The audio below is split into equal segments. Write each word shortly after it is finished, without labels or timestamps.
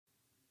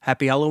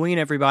Happy Halloween,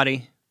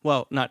 everybody.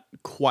 Well, not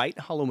quite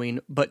Halloween,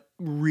 but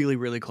really,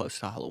 really close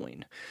to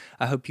Halloween.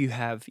 I hope you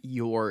have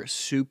your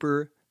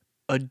super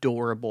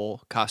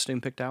adorable costume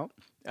picked out.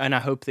 And I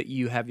hope that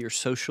you have your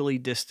socially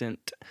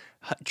distant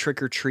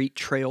trick or treat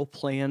trail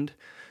planned,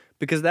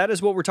 because that is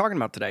what we're talking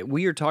about today.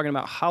 We are talking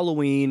about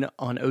Halloween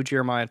on Oh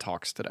Jeremiah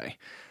Talks today.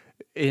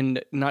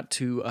 And not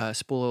to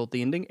spoil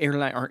the ending, Aaron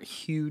and I aren't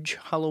huge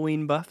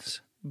Halloween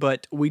buffs,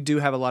 but we do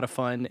have a lot of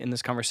fun in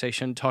this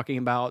conversation talking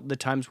about the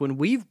times when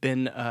we've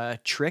been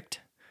tricked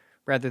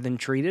rather than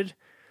treated.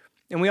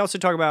 And we also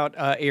talk about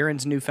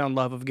Aaron's newfound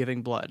love of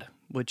giving blood,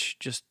 which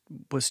just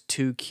was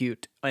too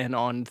cute and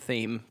on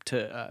theme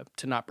to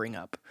not bring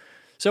up.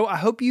 So I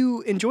hope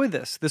you enjoy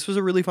this. This was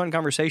a really fun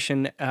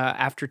conversation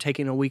after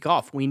taking a week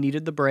off. We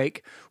needed the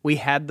break. We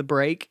had the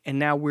break, and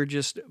now we're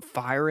just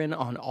firing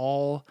on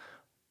all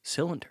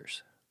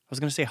cylinders. I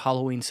was going to say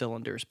Halloween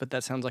cylinders, but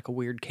that sounds like a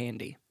weird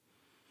candy.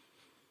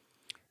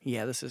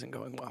 Yeah, this isn't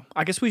going well.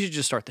 I guess we should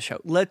just start the show.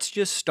 Let's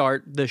just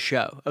start the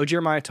show. Oh,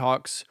 Jeremiah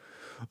Talks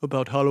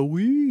about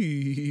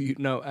Halloween.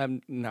 No,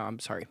 I'm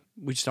sorry.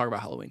 We just talk about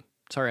Halloween.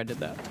 Sorry I did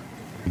that.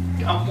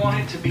 I want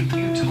it to be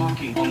you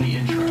talking on the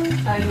intro.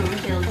 Oh, you want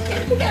to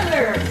get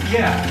together?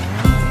 Yeah.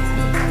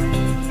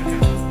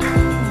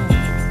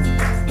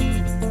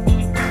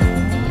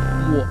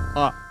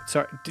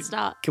 Sorry.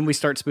 Stop. Can we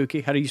start spooky?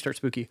 How do you start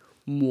spooky?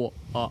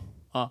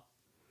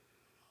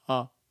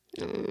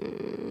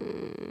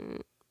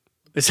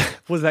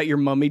 Was that your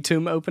Mummy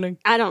Tomb opening?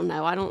 I don't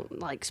know. I don't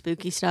like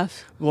spooky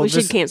stuff. Well, we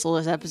should cancel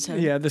this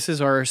episode. Yeah, this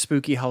is our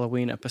spooky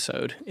Halloween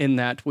episode, in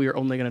that we are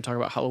only going to talk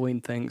about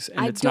Halloween things,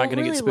 and it's not going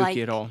to get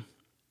spooky at all.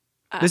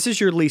 This is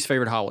your least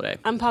favorite holiday.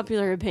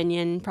 Unpopular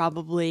opinion,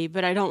 probably,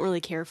 but I don't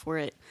really care for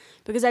it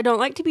because I don't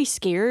like to be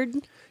scared.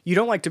 You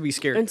don't like to be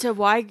scared. And so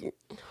why...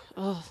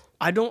 Oh.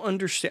 I don't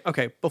understand.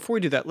 Okay, before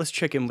we do that, let's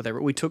check in with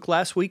everyone. We took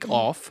last week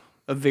off,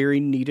 a very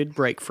needed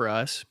break for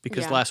us,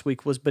 because last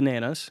week was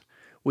bananas.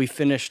 We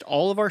finished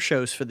all of our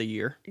shows for the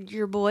year.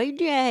 Your boy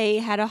Jay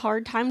had a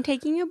hard time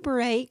taking a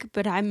break,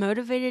 but I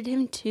motivated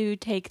him to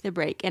take the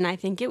break. And I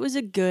think it was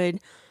a good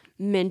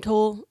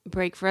mental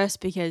break for us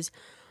because,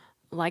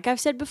 like I've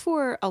said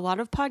before, a lot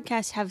of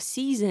podcasts have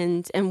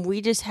seasons and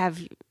we just have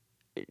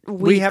weeklies.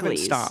 We haven't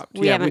stopped.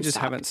 We just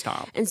haven't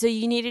stopped. And so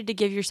you needed to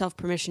give yourself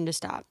permission to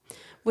stop.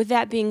 With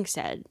that being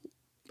said,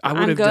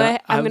 I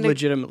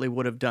legitimately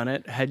would have done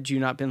it had you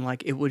not been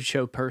like, it would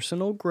show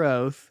personal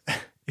growth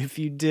if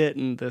you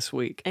didn't this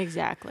week.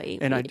 Exactly.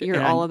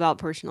 You're all about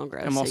personal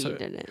growth, so you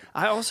didn't.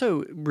 I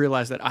also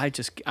realized that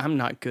I'm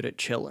not good at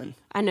chilling.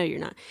 I know you're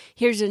not.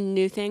 Here's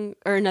another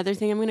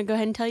thing I'm going to go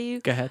ahead and tell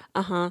you. Go ahead.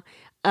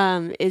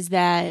 Is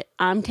that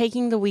I'm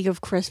taking the week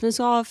of Christmas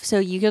off, so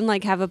you can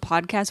have a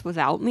podcast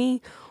without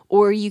me,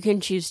 or you can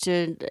choose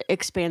to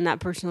expand that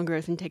personal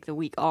growth and take the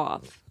week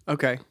off.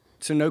 Okay.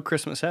 So no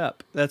Christmas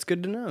app. That's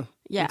good to know.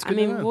 Yeah,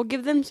 we'll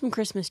give them some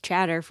Christmas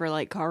chatter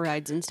for car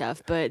rides and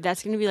stuff, but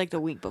that's going to be the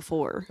week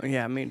before.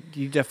 Yeah,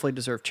 you definitely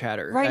deserve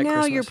chatter. Right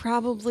now, Christmas. You're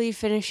probably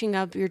finishing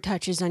up your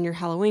touches on your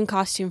Halloween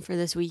costume for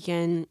this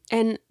weekend.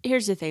 And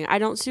here's the thing. I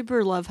don't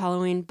super love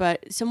Halloween,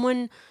 but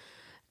someone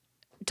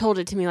told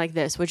it to me like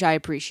this, which I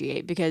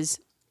appreciate, because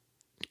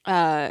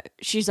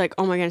she's like,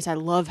 oh my goodness, I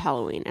love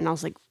Halloween. And I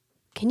was like,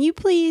 can you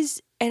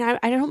please, and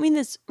I don't mean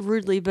this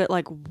rudely, but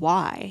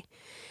why?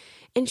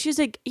 And she was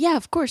like, yeah,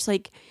 of course,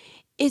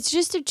 it's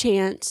just a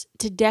chance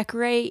to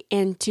decorate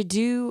and to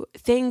do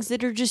things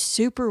that are just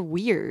super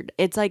weird.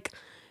 It's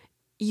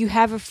you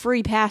have a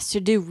free pass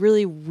to do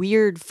really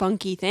weird,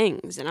 funky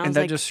things. And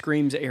that just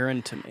screams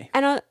Aaron to me.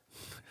 And I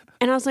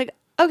was like,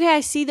 okay,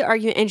 I see the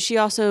argument. And she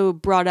also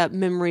brought up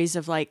memories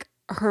of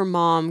her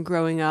mom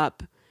growing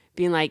up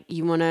being like,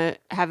 you want to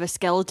have a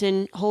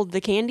skeleton hold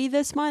the candy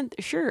this month?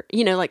 Sure.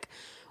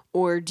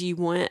 Or do you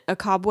want a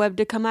cobweb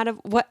to come out of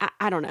what?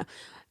 I don't know.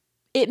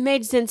 It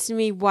made sense to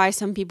me why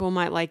some people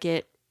might like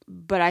it,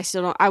 but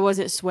I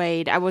wasn't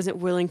swayed. I wasn't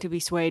willing to be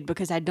swayed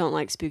because I don't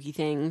like spooky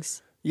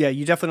things. Yeah,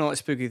 you definitely don't like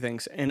spooky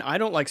things. And I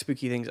don't like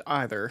spooky things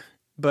either,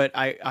 but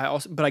I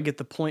get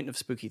the point of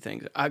spooky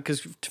things.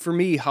 Because for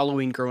me,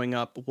 Halloween growing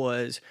up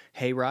was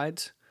hay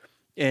rides.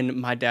 And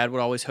my dad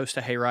would always host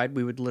a hayride.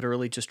 We would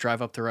literally just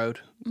drive up the road.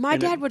 My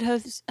dad would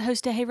host a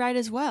hayride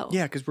as well.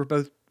 Yeah, because we're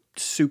both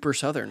super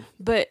Southern.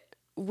 But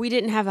we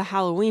didn't have a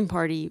Halloween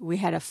party. We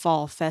had a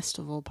fall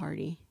festival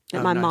party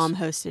that my mom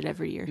hosted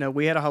every year. No,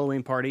 we had a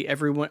Halloween party.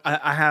 Everyone,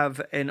 I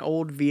have an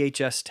old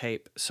VHS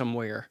tape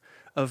somewhere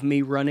of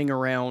me running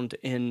around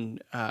in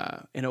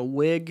a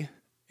wig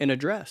and a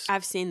dress.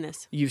 I've seen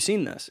this. You've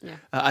seen this? Yeah.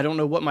 I don't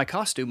know what my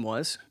costume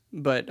was,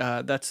 but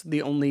that's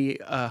the only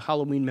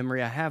Halloween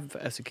memory I have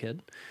as a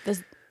kid.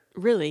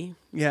 Really?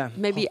 Yeah.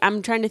 Maybe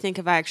I'm trying to think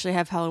if I actually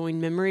have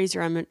Halloween memories,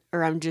 or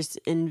I'm just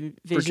envisioning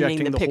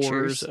projecting the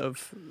pictures horrors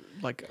of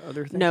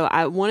other things. No,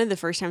 one of the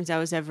first times I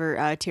was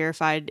ever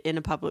terrified in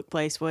a public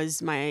place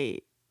was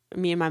me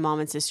and my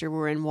mom and sister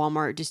were in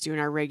Walmart just doing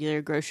our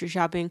regular grocery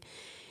shopping,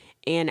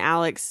 and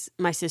Alex,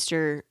 my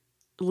sister,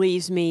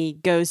 leaves me,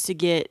 goes to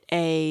get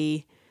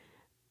a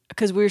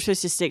because we were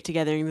supposed to stick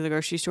together in the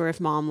grocery store if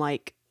mom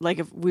like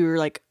if we were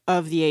like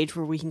of the age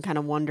where we can kind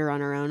of wander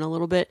on our own a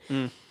little bit.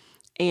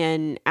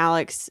 And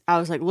Alex, I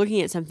was like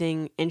looking at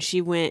something, and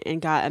she went and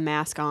got a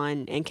mask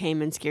on and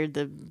came and scared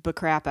the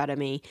crap out of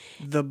me.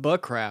 The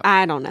butt crap.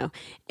 I don't know,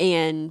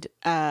 and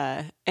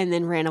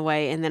then ran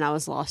away, and then I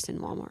was lost in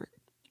Walmart.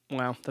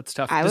 Wow, that's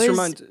tough.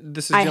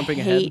 This is jumping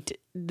ahead. I hate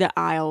the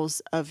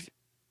aisles of.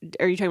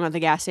 Are you talking about the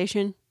gas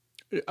station?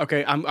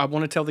 Okay, I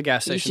want to tell the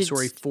gas station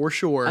story for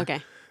sure.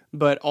 Okay,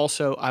 but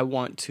also I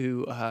want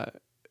to.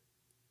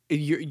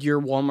 Your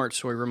Walmart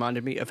story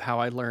reminded me of how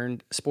I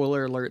learned.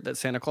 Spoiler alert: that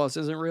Santa Claus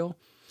isn't real.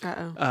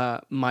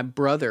 My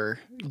brother.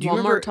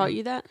 Walmart taught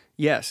you that?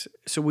 Yes.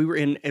 So we were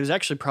in. It was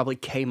actually probably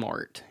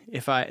Kmart.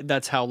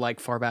 That's how like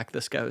far back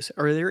this goes.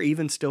 Are there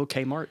even still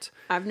Kmarts?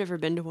 I've never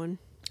been to one.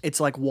 It's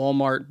like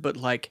Walmart, but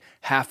like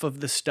half of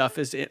the stuff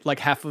like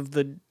half of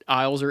the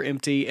aisles are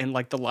empty and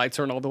like the lights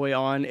aren't all the way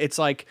on. It's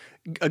like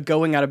a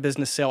going out of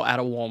business sale at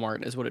a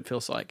Walmart is what it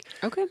feels like.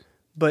 Okay.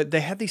 But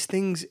they had these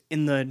things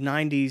in the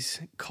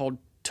 90s called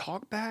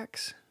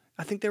talkbacks.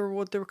 I think they were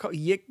what they were called.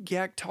 Yik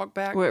yak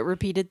talkback. What,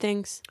 repeated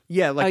things?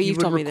 Yeah, like you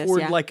would record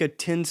this, like a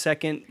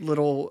 10-second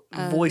little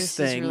voice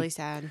thing. This is really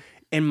sad.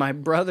 And my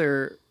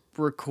brother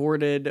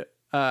recorded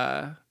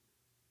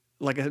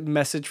like a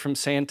message from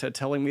Santa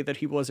telling me that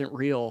he wasn't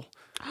real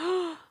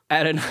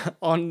at a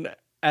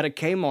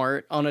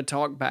Kmart on a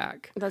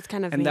talkback. That's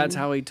kind of and mean. That's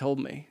how he told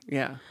me.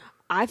 Yeah.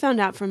 I found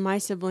out from my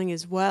sibling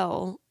as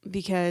well,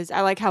 because I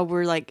like how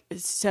we're like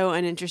so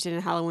uninterested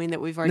in Halloween that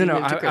we've already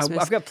moved to Christmas.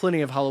 I've got plenty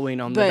of Halloween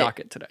on the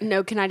docket today.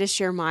 No, can I just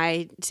share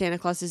my Santa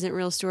Claus isn't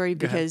real story?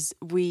 Because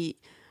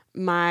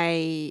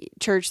my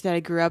church that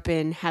I grew up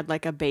in had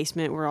like a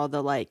basement where all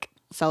the like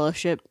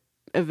fellowship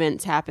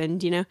events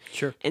happened, you know?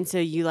 Sure. And so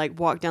you like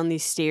walk down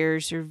these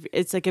stairs, or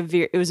it's like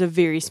it was a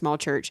very small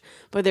church,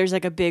 but there's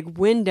like a big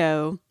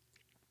window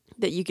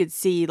that you could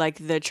see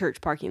like the church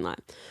parking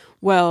lot.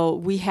 Well,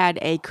 we had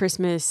a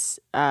Christmas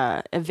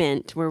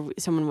event where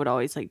someone would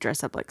always like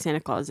dress up like Santa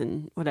Claus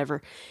and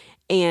whatever.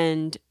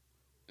 And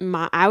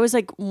I was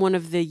like one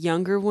of the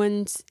younger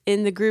ones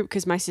in the group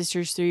because my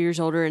sister's 3 years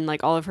older, and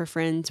like all of her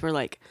friends were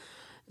like,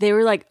 they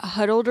were like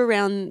huddled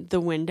around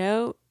the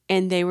window,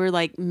 and they were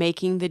like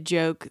making the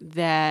joke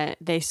that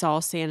they saw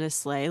Santa's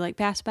sleigh like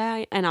pass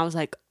by. And I was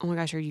like, oh my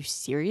gosh, are you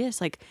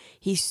serious? Like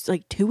he's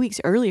like 2 weeks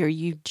early. Are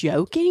you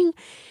joking?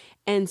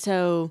 And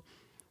so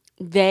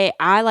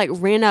I like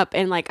ran up,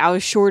 and like I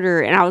was shorter,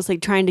 and I was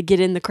like trying to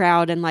get in the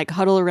crowd and like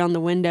huddle around the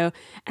window.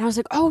 And I was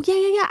like, oh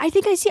yeah. I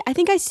think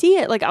I see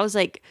it. Like I was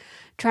like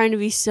trying to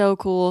be so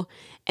cool.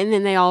 And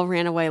then they all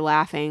ran away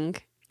laughing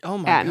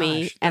at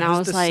me. And I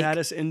was the like,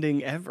 saddest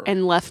ending ever.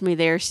 And left me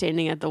there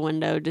standing at the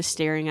window, just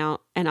staring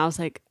out. And I was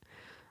like,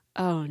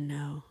 oh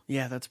no.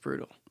 Yeah, that's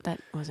brutal.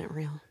 That wasn't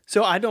real.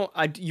 So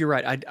you're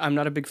right. I'm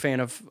not a big fan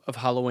of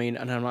Halloween,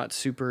 and I'm not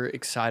super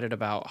excited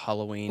about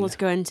Halloween. Let's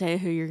go ahead and say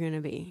who you're going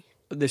to be.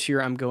 This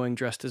year I'm going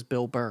dressed as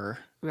Bill Burr.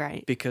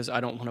 Right. Because I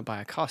don't want to buy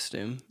a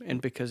costume,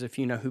 and because if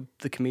you know who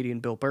the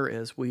comedian Bill Burr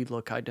is, we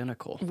look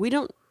identical. We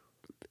don't,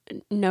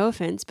 no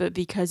offense, but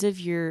because of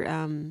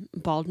your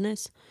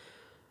baldness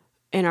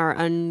and our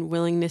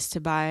unwillingness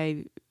to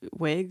buy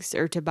wigs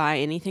or to buy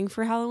anything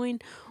for Halloween,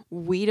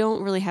 we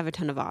don't really have a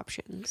ton of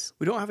options.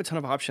 We don't have a ton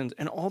of options,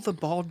 and all the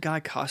bald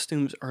guy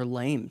costumes are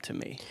lame to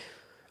me.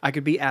 I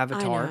could be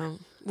Avatar. I know.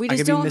 We just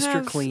I could don't be Mr.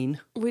 have, Clean.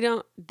 We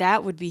don't.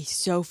 That would be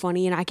so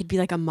funny, and I could be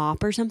like a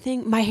mop or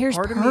something. My hair's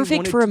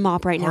perfect for a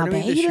mop right now, babe.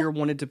 Part of me this year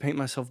wanted to paint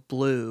myself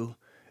blue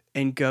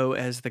and go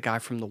as the guy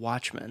from The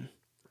Watchmen,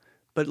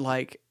 but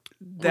like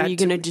that. Are you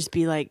gonna just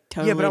be like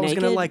totally? Yeah, but I was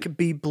naked? gonna like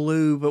be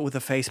blue, but with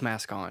a face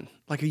mask on.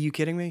 Like, are you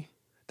kidding me?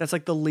 That's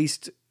like the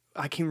least.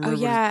 I can't remember. Oh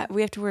yeah,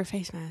 we have to wear a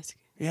face mask.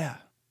 Yeah,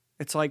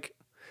 it's like.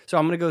 So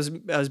I'm gonna go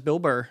as Bill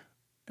Burr,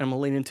 and I'm gonna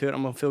lean into it.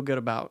 I'm gonna feel good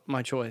about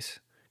my choice.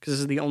 Because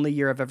this is the only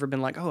year I've ever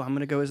been like, oh, I'm going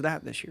to go as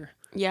that this year.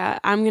 Yeah,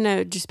 I'm going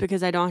to, just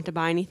because I don't have to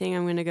buy anything,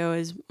 I'm going to go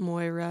as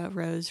Moira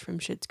Rose from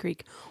Schitt's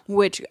Creek.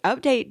 Which,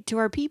 update to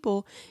our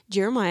people,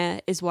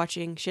 Jeremiah is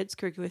watching Schitt's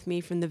Creek with me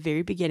from the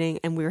very beginning,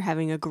 and we're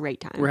having a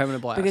great time. We're having a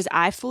blast. Because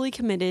I fully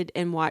committed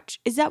and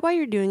watched. Is that why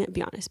you're doing it?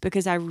 Be honest.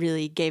 Because I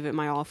really gave it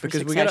my all for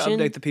Succession. Because we got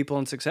to update the people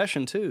on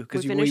Succession, too.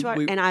 Because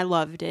and I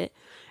loved it.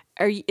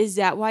 Is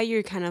that why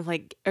you're kind of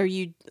like, are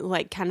you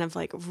like kind of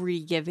like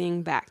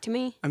re-giving back to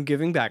me? I'm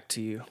giving back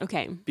to you.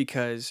 Okay.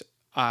 Because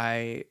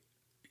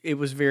it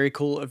was very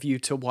cool of you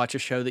to watch a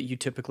show that you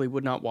typically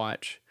would not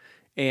watch.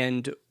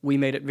 And we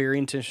made it very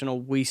intentional.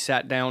 We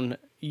sat down.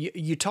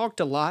 You talked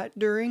a lot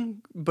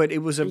during, but it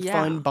was a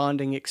fun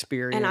bonding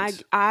experience.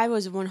 And I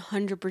was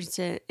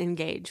 100%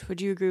 engaged.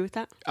 Would you agree with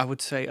that? I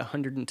would say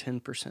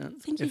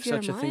 110%. Thank you, if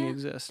such a thing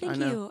exists. Thank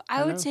you.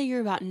 I would say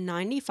you're about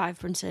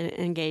 95%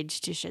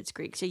 engaged to Schitt's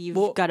Creek, so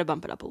you've got to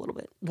bump it up a little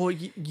bit. Well,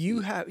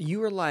 you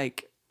are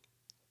like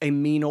a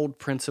mean old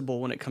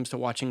principal when it comes to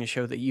watching a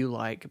show that you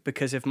like,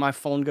 because if my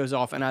phone goes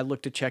off and I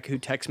look to check who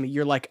texts me,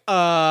 you're like,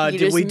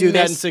 did we do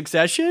that in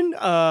Succession?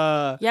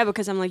 Yeah,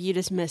 because I'm like, you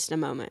just missed a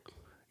moment.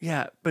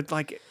 Yeah, but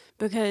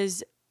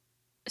because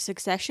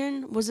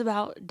Succession was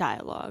about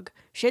dialogue.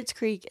 Schitt's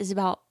Creek is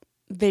about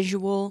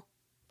visual,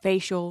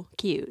 facial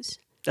cues.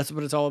 That's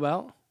what it's all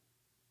about?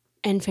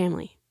 And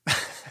family.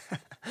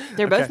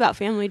 They're both about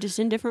family, just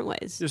in different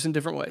ways. Just in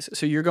different ways.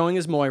 So you're going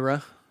as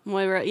Moira.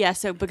 Moira, yeah,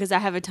 so because I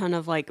have a ton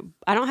of I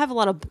don't have a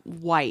lot of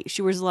white.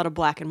 She wears a lot of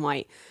black and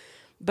white.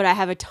 But I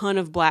have a ton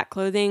of black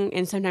clothing,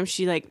 and sometimes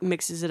she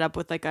mixes it up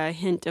with a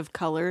hint of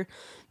color.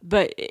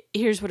 But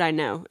here's what I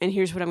know, and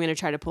here's what I'm going to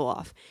try to pull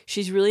off.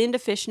 She's really into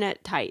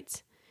fishnet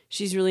tights.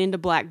 She's really into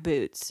black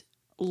boots.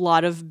 A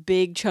lot of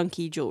big,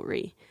 chunky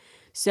jewelry.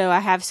 So I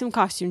have some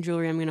costume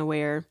jewelry I'm going to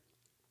wear.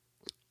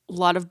 A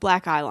lot of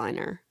black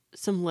eyeliner.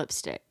 Some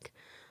lipstick.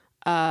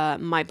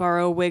 Might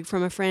borrow a wig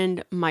from a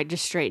friend. Might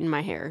just straighten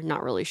my hair.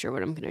 Not really sure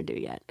what I'm going to do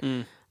yet.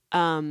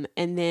 And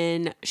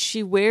then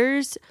she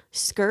wears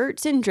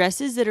skirts and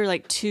dresses that are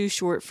too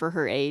short for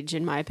her age,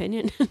 in my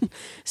opinion.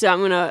 So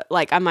I'm gonna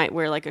I might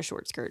wear a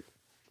short skirt.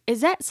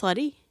 Is that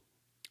slutty?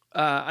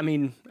 I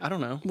mean, I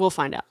don't know. We'll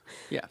find out.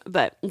 Yeah,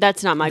 but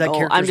that's not my that goal.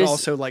 Character's I'm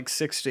just also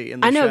 60 in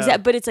the I know show.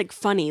 exactly, but it's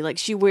funny.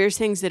 She wears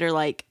things that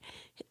are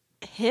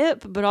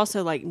hip, but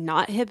also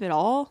not hip at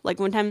all.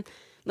 One time,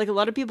 a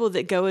lot of people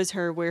that go as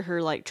her wear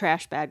her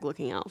trash bag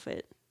looking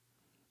outfit.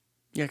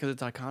 Yeah, because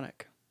it's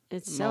iconic.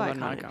 It's so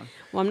iconic.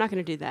 Well, I'm not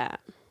going to do that.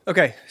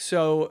 Okay,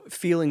 so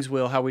feelings,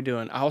 Will. How we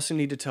doing? I also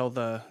need to tell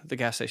the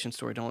gas station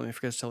story. Don't let me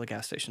forget to tell the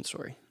gas station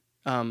story.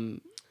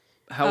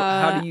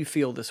 How do you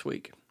feel this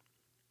week?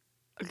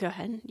 Go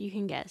ahead. You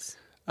can guess.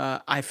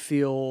 I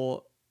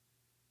feel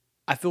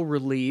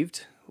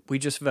relieved. We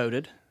just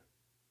voted,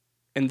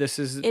 and this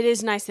is. It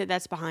is nice that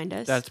that's behind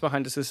us. That's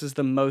behind us. This is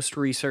the most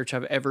research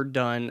I've ever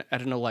done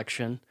at an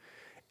election.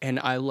 And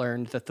I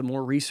learned that the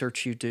more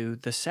research you do,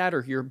 the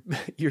sadder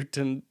you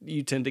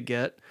tend to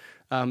get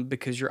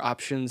because your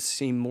options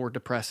seem more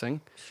depressing.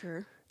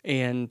 Sure.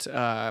 And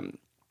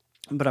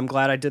but I'm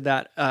glad I did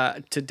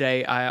that.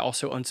 Today, I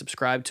also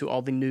unsubscribed to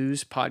all the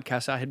news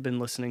podcasts I had been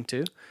listening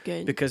to.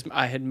 Good. Because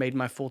I had made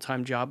my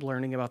full-time job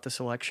learning about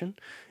this election.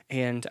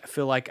 And I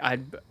feel like I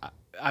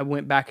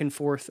went back and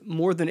forth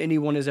more than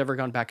anyone has ever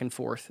gone back and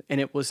forth.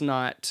 And it was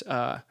not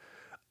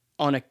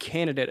on a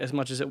candidate as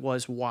much as it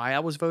was why I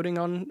was voting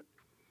on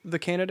the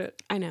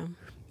candidate. I know.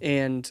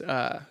 And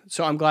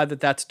so I'm glad that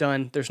that's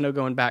done. There's no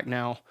going back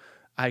now.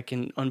 I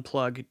can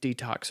unplug,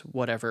 detox,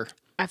 whatever.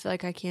 I feel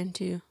like I can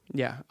too.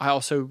 Yeah. I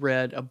also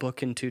read a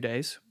book in 2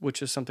 days,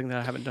 which is something that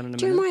I haven't done in a minute.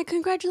 Jeremiah,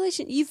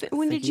 congratulations.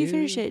 When did you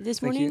finish it?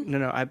 This morning?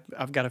 No,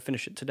 I've got to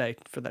finish it today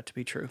for that to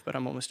be true, but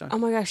I'm almost done. Oh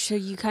my gosh, so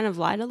you kind of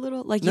lied a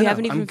little? You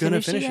haven't even finished it yet? I'm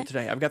going to finish it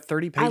today. I've got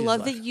 30 pages I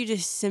love left. that you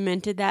just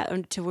cemented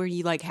that to where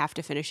you have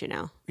to finish it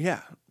now.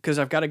 Yeah, because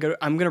I've got to go.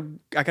 I got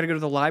to go to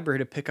the library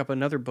to pick up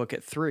another book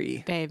at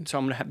 3. Babe. So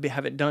I'm going to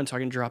have it done so I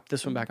can drop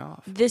this one back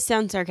off. This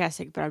sounds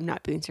sarcastic, but I'm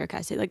not being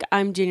sarcastic.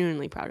 I'm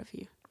genuinely proud of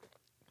you.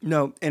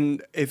 No,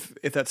 and if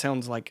that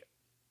sounds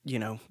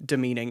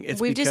demeaning, it's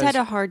we've because just had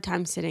a hard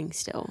time sitting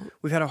still.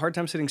 We've had a hard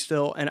time sitting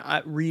still, and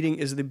reading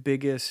is the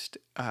biggest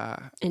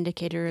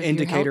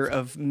indicator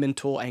of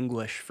mental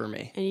anguish for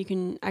me.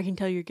 And I can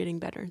tell you're getting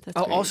better. That's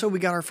also, we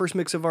got our first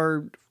mix of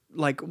our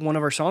one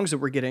of our songs that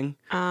we're getting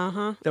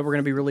that we're going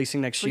to be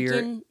releasing next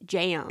year.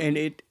 Jam, and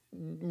it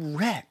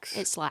wrecks.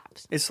 It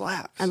slaps. It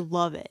slaps. I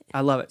love it.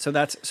 I love it. So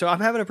I'm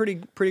having a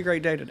pretty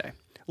great day today.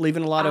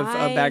 Leaving a lot of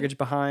baggage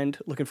behind.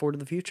 Looking forward to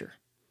the future.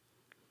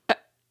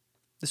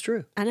 It's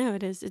true. I know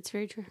it is. It's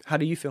very true. How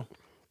do you feel?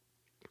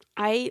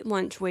 I ate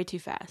lunch way too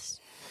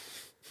fast.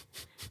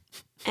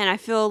 And I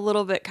feel a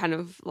little bit kind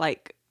of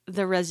like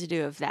the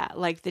residue of that.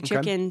 The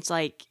chicken's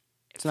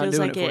it's feels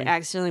like it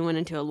accidentally went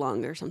into a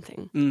lung or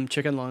something.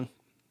 Chicken lung.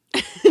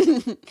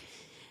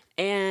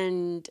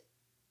 And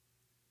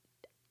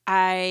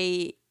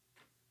if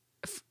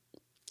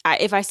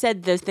I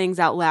said those things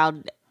out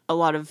loud, a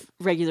lot of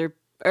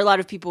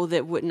people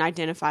that wouldn't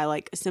identify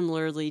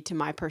similarly to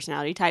my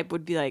personality type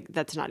would be like,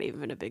 that's not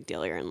even a big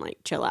deal, Aaron,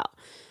 chill out.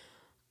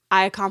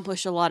 I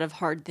accomplished a lot of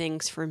hard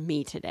things for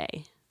me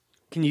today.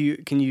 Can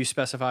you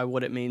specify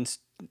what it means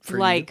for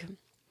you?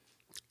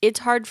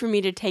 It's hard for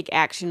me to take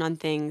action on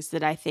things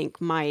that I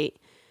think might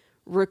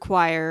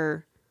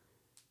require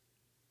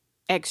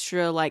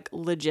extra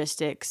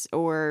logistics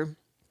or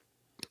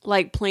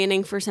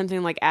planning for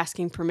something,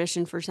 asking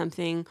permission for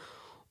something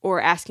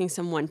or asking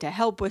someone to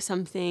help with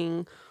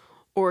something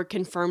or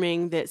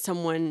confirming that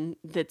someone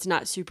that's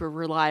not super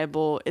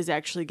reliable is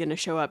actually going to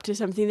show up to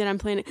something that I'm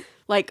planning.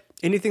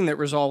 Anything that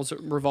revolves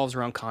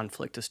around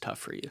conflict is tough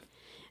for you.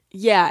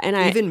 Yeah, and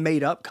even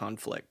made up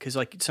conflict, because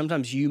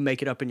sometimes you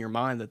make it up in your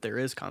mind that there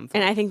is conflict.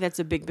 And I think that's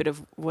a big bit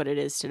of what it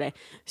is today.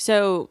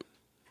 So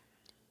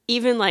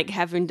even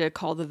having to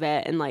call the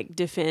vet and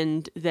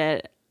defend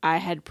that I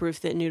had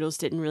proof that Noodles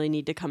didn't really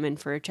need to come in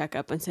for a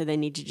checkup, and so they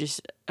need to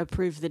just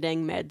approve the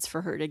dang meds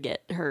for her to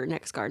get her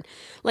next card,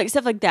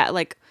 stuff like that.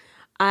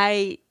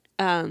 I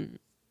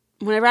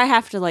whenever I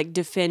have to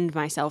defend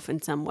myself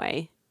in some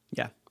way,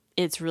 yeah,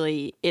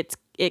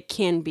 it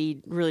can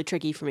be really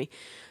tricky for me.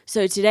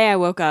 So today I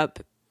woke up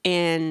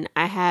and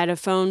I had a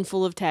phone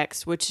full of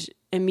texts, which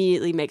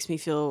immediately makes me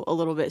feel a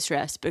little bit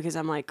stressed because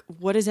I'm like,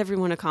 what has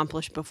everyone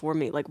accomplished before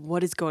me?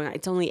 What is going on?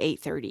 It's only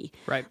 8:30.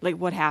 Right.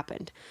 What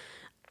happened?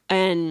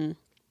 And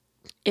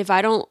if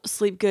I don't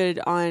sleep good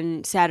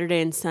on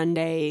Saturday and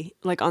Sunday,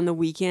 like on the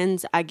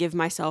weekends, I give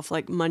myself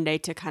like Monday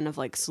to kind of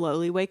like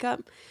slowly wake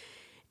up.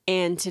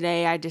 And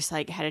today I just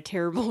like had a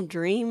terrible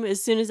dream.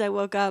 As soon as I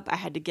woke up, I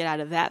had to get out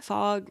of that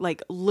fog.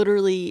 Like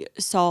literally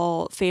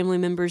saw family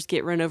members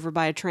get run over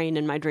by a train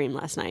in my dream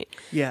last night.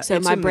 Yeah. So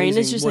it's my brain is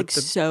amazing just what like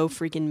so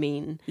freaking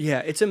mean. Yeah,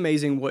 it's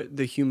amazing what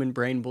the human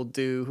brain will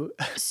do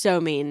So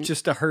mean.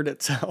 just to hurt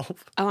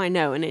itself. Oh, I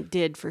know. And it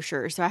did for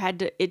sure. So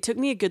it took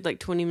me a good like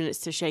 20 minutes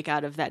to shake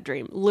out of that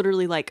dream.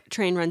 Literally like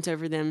train runs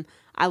over them.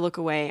 I look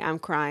away, I'm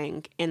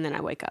crying, and then I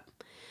wake up.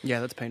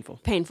 Yeah, that's painful.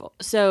 Painful.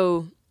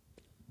 So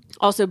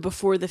also,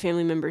 before the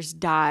family members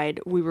died,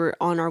 we were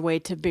on our way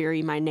to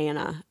bury my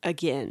Nana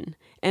again.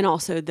 And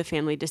also, the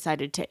family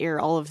decided to air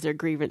all of their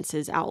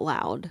grievances out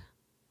loud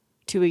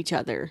to each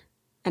other.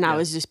 And I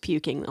was just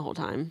puking the whole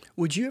time.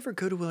 Would you ever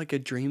go to like a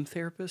dream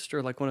therapist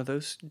or like one of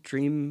those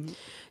dream?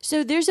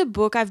 So there's a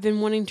book I've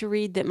been wanting to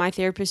read that my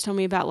therapist told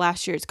me about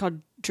last year. It's called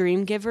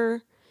Dream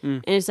Giver.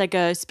 And it's like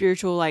a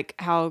spiritual, like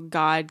how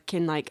God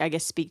can like, I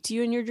guess, speak to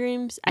you in your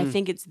dreams. I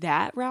think it's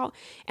that route.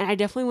 And I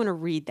definitely want to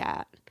read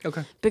that.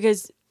 Okay.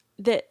 Because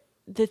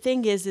the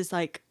thing is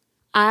like,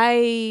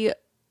 I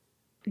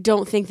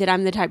don't think that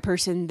I'm the type of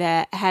person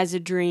that has a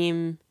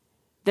dream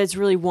that's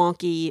really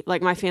wonky,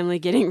 like my family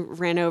getting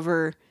ran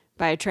over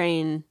by a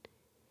train,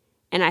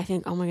 and I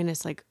think, oh my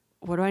goodness, like,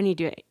 what do I need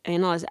to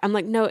analyze? I'm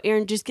like, no,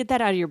 Aaron, just get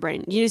that out of your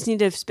brain. You just need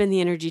to spend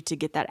the energy to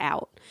get that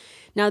out.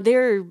 Now,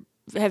 there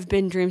have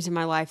been dreams in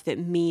my life that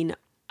mean,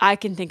 I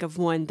can think of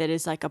one that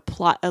is like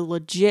a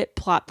legit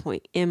plot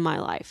point in my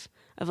life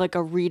of like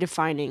a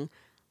redefining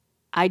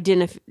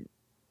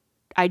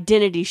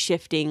identity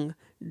shifting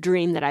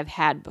dream that I've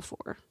had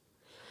before.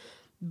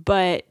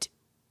 But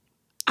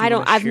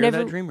I've never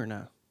that dream or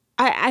no?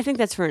 I think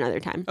that's for another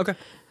time. Okay.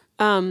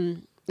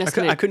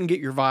 I couldn't get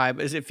your vibe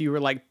as if you were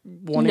like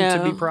wanting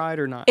to be pride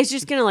or not. It's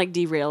just gonna like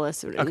derail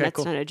us. And Okay, that's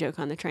cool. not a joke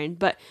on the train,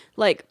 but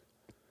like,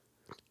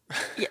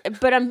 yeah,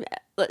 but I'm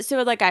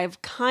so like I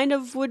kind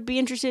of would be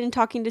interested in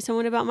talking to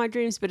someone about my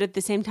dreams, but at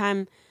the same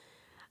time,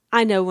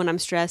 I know when I'm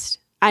stressed.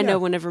 I know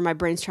whenever my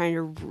brain's trying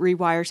to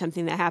rewire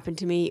something that happened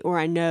to me, or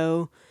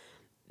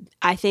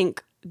I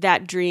think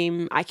that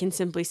dream, I can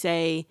simply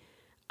say,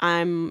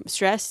 I'm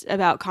stressed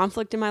about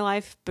conflict in my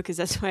life because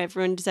that's why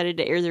everyone decided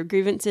to air their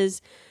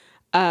grievances.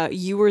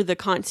 You were the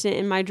constant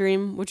in my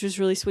dream, which was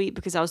really sweet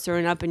because I was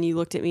throwing up and you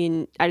looked at me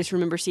and I just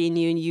remember seeing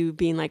you and you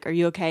being like, are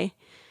you okay?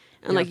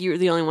 And like, you were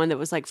the only one that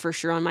was like for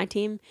sure on my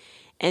team.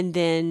 And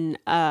then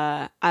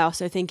I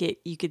also think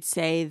you could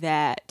say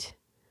that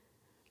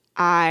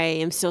I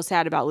am still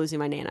sad about losing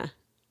my Nana.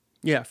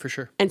 Yeah, for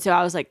sure. And so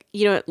I was like,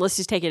 you know what, let's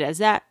just take it as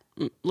that.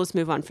 Let's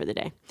move on for the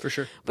day. For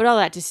sure. But all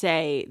that to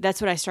say,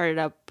 that's what I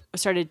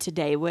started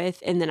today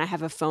with. And then I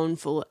have a phone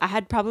full. I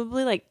had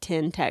probably like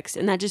 10 texts,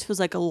 and that just was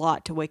like a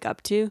lot to wake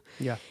up to.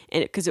 Yeah.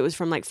 And because it was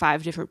from like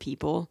 5 different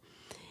people.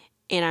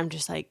 And I'm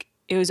just like,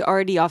 it was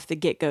already off the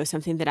get-go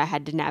something that I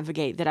had to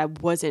navigate that I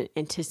wasn't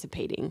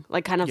anticipating.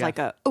 Like kind of like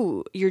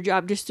oh, your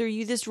job just threw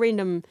you this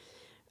random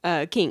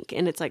kink.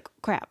 And it's like,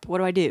 crap, what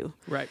do I do?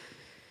 Right.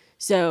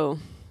 So,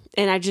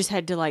 and I just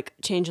had to like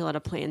change a lot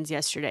of plans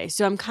yesterday.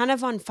 So I'm kind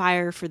of on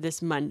fire for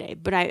this Monday.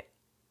 But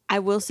I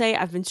will say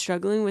I've been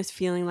struggling with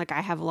feeling like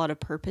I have a lot of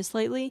purpose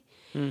lately.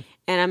 And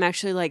I'm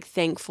actually like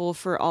thankful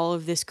for all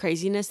of this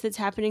craziness that's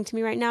happening to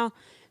me right now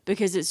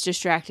because it's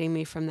distracting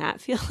me from that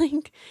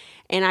feeling.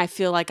 And I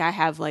feel like I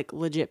have like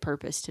legit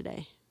purpose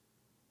today.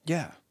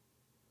 Yeah.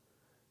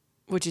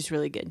 Which is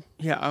really good.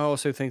 Yeah, I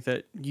also think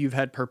that you've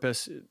had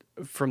purpose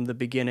from the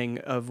beginning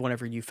of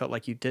whenever you felt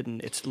like you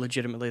didn't. It's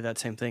legitimately that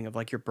same thing of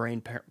like your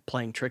brain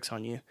playing tricks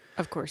on you.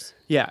 Of course.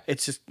 Yeah,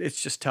 it's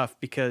just tough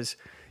because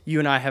you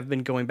and I have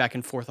been going back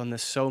and forth on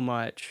this so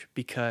much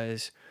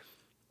because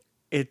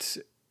it's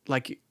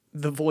like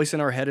the voice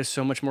in our head is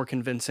so much more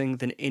convincing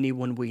than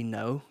anyone we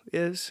know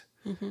is.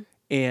 Mm-hmm.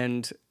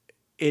 And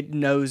it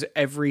knows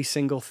every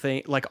single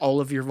thing, like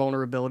all of your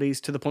vulnerabilities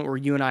to the point where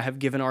you and I have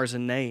given ours a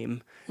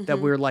name that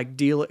we're like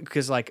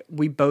because like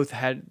we both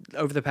had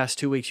over the past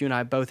 2 weeks, you and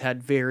I both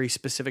had very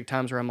specific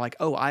times where I'm like,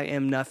 oh, I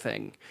am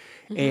nothing.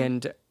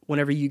 And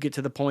whenever you get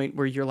to the point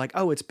where you're like,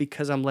 oh, it's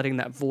because I'm letting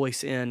that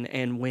voice in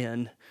and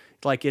win,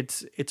 like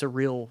it's a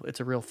real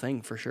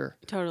thing for sure.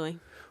 Totally.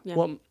 Yeah.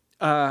 Well,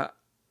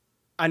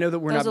 I know that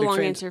we're that was not a big long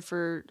fans. answer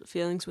for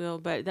Feelings Wheel,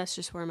 but that's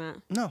just where I'm at.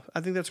 No,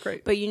 I think that's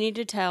great. But you need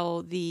to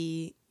tell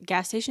the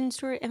gas station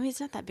story. I mean, it's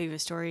not that big of a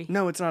story.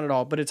 No, it's not at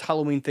all, but it's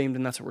Halloween themed,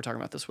 and that's what we're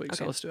talking about this week,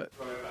 so Okay. let's do it.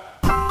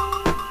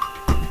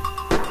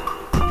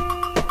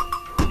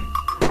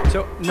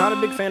 So, not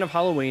a big fan of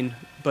Halloween,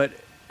 but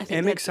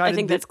am excited. I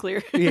think that's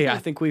clear. Yeah, I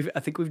think we've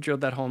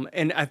drilled that home,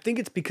 and I think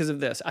it's because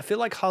of this. I feel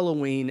like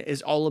Halloween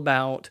is all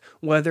about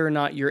whether or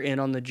not you're in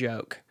on the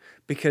joke,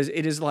 because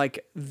it is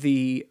like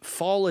the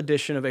fall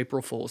edition of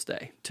April Fool's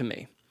Day to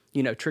me.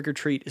 You know, trick or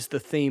treat is the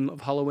theme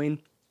of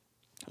Halloween.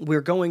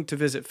 We're going to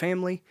visit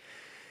family,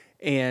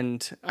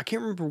 and I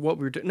can't remember what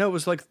we were doing. No, it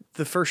was like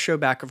the first show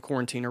back of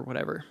quarantine or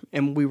whatever,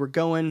 and we were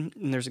going,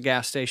 and there's a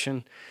gas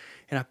station.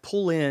 and I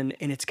pull in,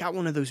 and it's got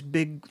one of those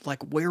big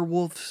like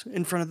werewolves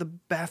in front of the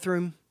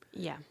bathroom,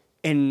 Yeah.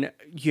 and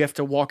you have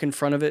to walk in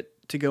front of it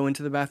to go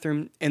into the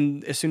bathroom.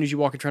 And as soon as you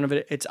walk in front of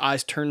it, its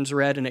eyes turns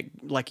red and it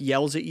like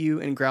yells at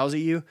you and growls at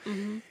you.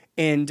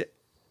 And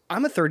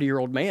I'm a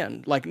 30-year-old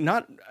man. Like,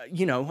 not,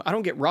 I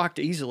don't get rocked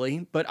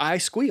easily, but I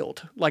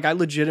squealed. Like, I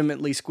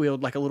legitimately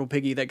squealed like a little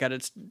piggy that got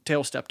its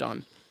tail stepped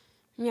on.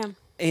 Yeah.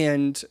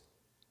 And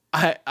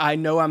I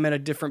know I'm at a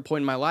different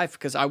point in my life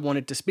because I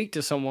wanted to speak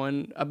to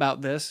someone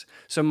about this.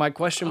 So my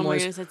question Oh my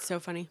was, goodness, that's so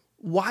funny.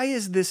 why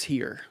is this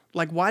here?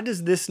 Like, why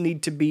does this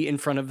need to be in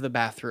front of the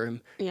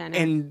bathroom? Yeah, I know.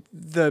 And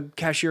the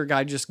cashier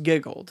guy just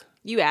giggled.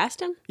 You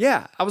asked him?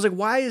 Yeah. I was like,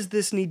 why does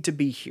this need to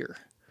be here?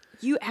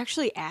 You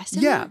actually asked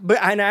him? Yeah,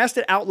 that? and I asked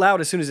it out loud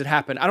as soon as it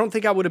happened. I don't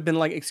think I would have been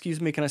like, excuse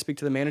me, can I speak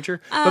to the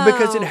manager? But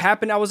because it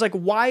happened, I was like,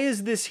 why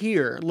is this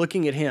here?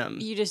 Looking at him.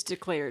 You just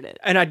declared it.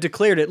 And I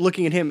declared it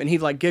looking at him, and he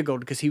like giggled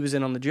because he was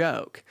in on the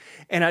joke.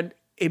 And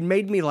it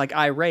made me like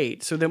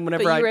irate. So then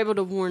whenever But you were able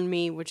to warn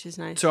me, which is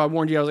nice. So I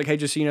warned you, I was like, hey,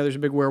 just so you know, there's a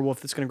big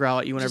werewolf that's going to growl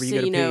at you whenever Just you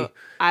so go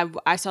to pee.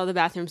 I saw the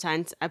bathroom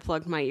signs, I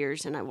plugged my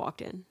ears, and I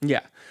walked in.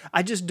 Yeah.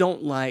 I just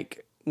don't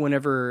like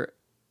whenever,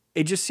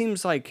 it just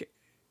seems like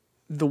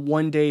the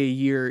one day a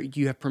year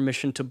you have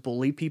permission to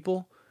bully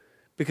people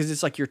because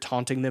it's like you're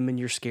taunting them and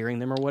you're scaring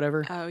them or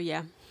whatever. Oh,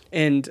 yeah.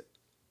 And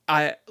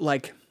I've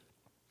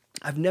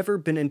never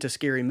been into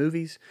scary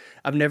movies.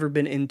 I've never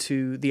been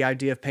into the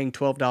idea of paying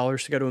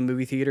 $12 to go to a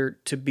movie theater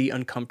to be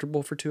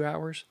uncomfortable for 2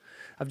 hours.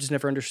 I've just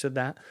never understood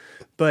that.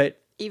 But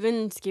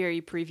Even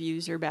scary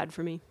previews are bad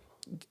for me.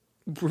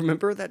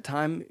 remember that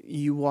time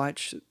you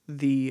watched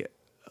there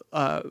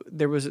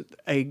was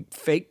a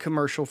fake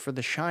commercial for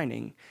The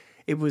Shining.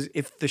 It was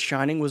if The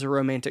Shining was a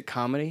romantic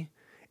comedy,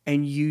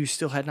 and you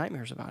still had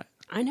nightmares about it.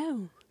 I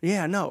know.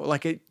 Yeah, no,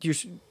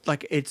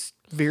 it's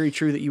very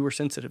true that you were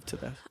sensitive to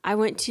this. I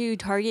went to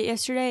Target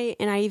yesterday,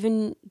 and I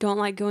even don't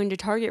like going to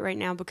Target right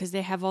now because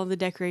they have all the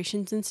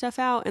decorations and stuff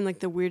out and like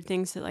the weird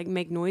things that like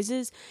make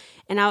noises.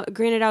 And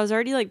granted, I was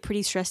already like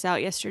pretty stressed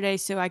out yesterday,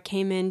 so I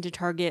came into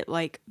Target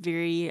like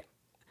very,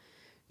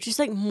 just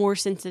like more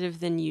sensitive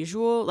than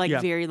usual, like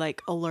very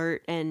like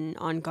alert and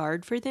on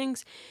guard for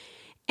things.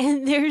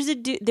 And there's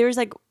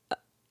like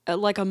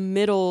a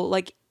middle,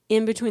 like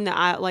in between the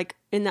aisle, like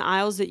in the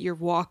aisles that you're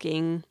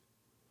walking,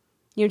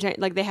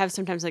 like they have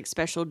sometimes like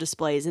special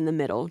displays in the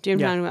middle. Do you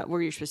know what I'm talking about?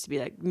 Where you're supposed to be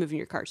like moving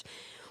your cars.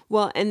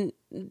 Well, and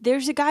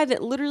there's a guy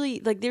that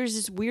literally, like, there's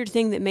this weird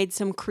thing that made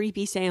some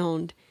creepy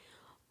sound.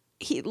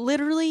 He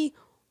literally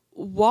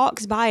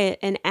walks by it,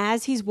 and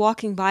as he's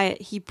walking by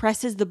it, he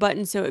presses the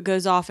button so it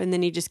goes off, and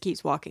then he just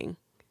keeps walking.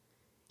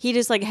 He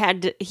just like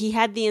he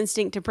had the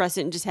instinct to press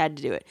it and just had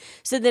to do it.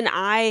 So then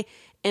I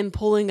am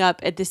pulling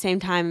up at the same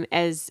time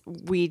as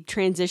we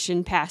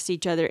transition past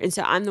each other. And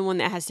so I'm the one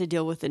that has to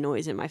deal with the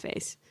noise in my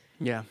face.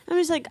 Yeah. I'm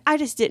just like, I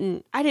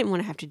didn't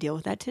want to have to deal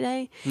with that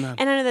today. No.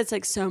 And I know that's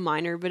like so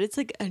minor, but it's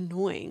like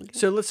annoying.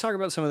 So let's talk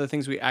about some of the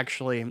things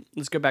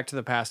let's go back to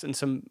the past and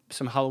some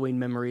Halloween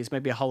memories,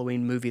 maybe a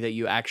Halloween movie that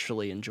you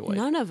actually enjoyed.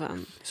 None of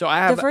them. So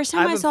the first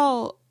time I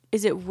saw,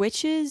 is it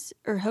Witches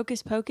or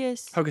Hocus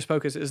Pocus? Hocus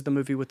Pocus is the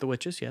movie with the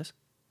witches, yes.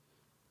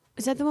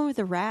 Is that the one with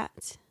the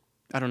rats?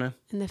 I don't know.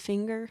 And the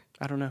finger?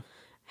 I don't know.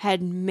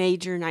 Had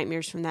major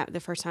nightmares from that the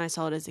first time I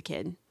saw it as a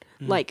kid.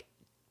 Like,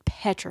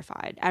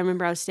 petrified. I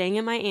remember I was staying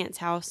at my aunt's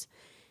house,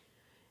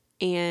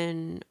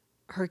 and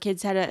her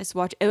kids had us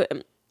watch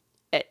it.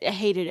 I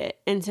hated it.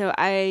 And so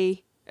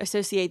I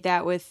associate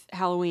that with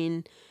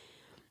Halloween.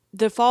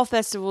 The fall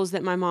festivals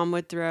that my mom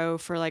would throw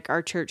for like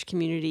our church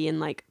community and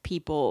like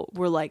people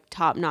were like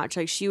top notch.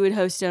 Like she would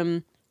host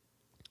them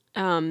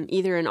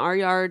either in our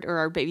yard or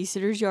our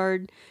babysitter's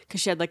yard because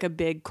she had like a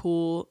big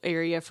cool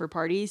area for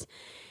parties.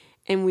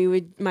 And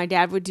my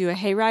dad would do a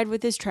hayride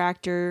with his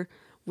tractor.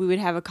 We would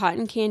have a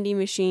cotton candy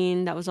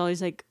machine. That was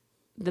always like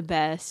the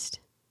best.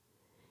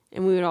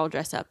 And we would all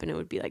dress up and it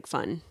would be like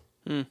fun.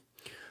 The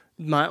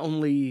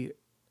only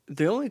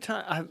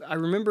time I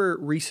remember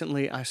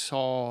recently I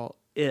saw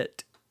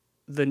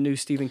the new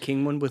Stephen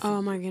King one with.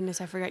 Oh my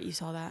goodness, I forgot you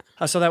saw that.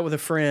 I saw that with a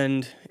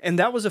friend, and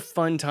that was a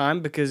fun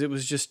time because it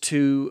was just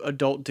two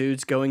adult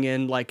dudes going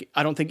in. Like,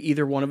 I don't think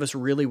either one of us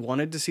really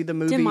wanted to see the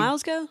movie. Did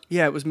Miles go?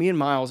 Yeah, it was me and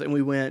Miles, and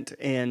we went,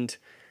 and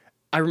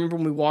I remember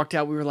when we walked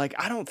out, we were like,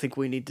 I don't think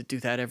we need to do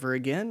that ever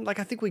again. Like,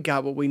 I think we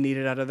got what we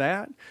needed out of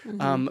that.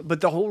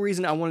 But the whole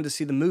reason I wanted to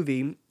see the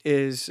movie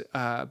is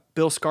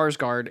Bill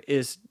Skarsgård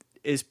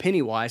is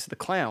Pennywise, the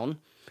clown,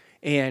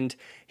 and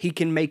he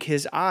can make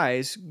his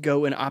eyes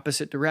go in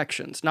opposite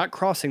directions, not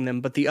crossing them,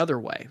 but the other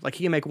way. Like,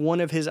 he can make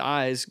one of his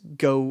eyes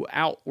go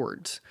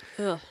outwards.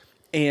 Ugh.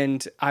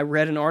 And I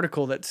read an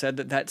article that said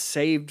that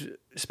saved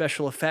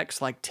special effects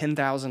like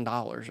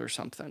 $10,000 or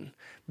something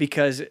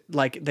because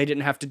like they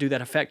didn't have to do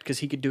that effect because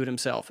he could do it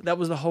himself. That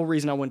was the whole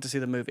reason I went to see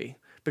the movie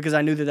because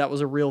I knew that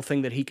was a real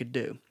thing that he could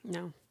do.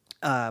 No.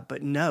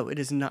 But no, it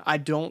is not. I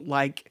don't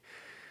like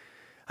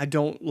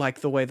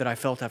the way that I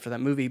felt after that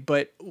movie,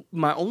 but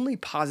my only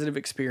positive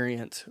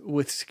experience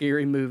with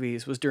scary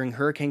movies was during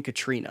Hurricane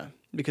Katrina,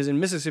 because in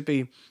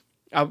Mississippi,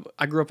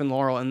 I grew up in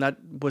Laurel, and that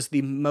was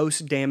the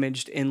most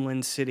damaged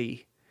inland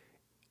city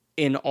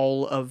in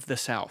all of the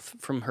South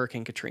from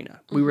Hurricane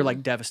Katrina. We were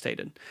like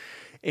devastated.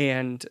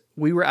 And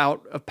we were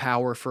out of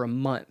power for a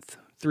month,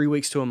 3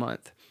 weeks to a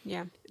month.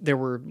 Yeah. There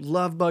were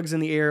love bugs in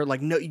the air.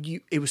 Like, no,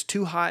 it was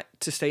too hot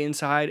to stay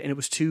inside, and it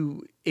was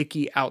too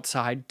icky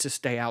outside to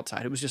stay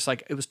outside. It was just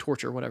like, it was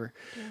torture, whatever.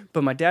 Yeah.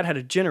 But my dad had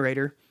a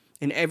generator,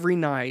 and every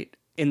night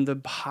in the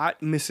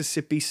hot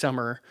Mississippi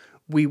summer,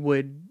 we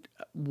would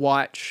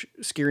watch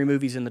scary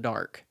movies in the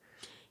dark.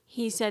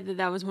 He said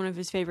that was one of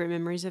his favorite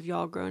memories of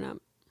y'all growing up.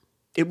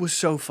 It was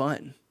so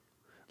fun.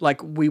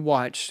 Like, we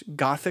watched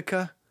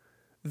Gothica,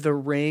 The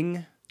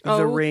Ring,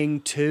 The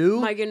Ring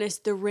 2. My goodness,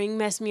 The Ring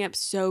messed me up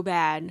so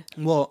bad.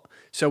 Well,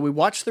 so we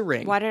watched The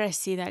Ring. Why did I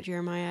see that,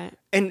 Jeremiah?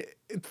 And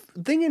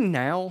thinking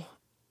now,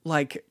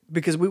 like,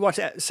 because we watched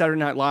Saturday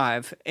Night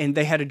Live, and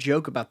they had a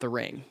joke about The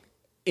Ring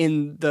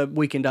in the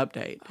Weekend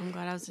Update. I'm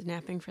glad I was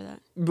napping for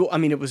that. Well, I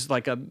mean, it was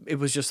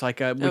just like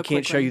we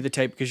can't show you the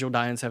tape because you'll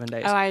die in 7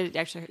 days. Oh, I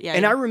actually, yeah.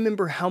 And I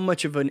remember how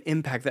much of an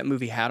impact that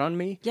movie had on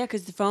me. Yeah,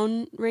 because the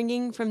phone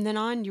ringing from then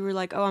on, you were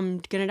like, oh, I'm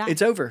going to die.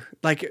 It's over.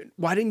 Like,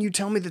 why didn't you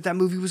tell me that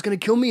movie was going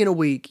to kill me in a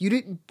week? You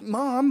didn't,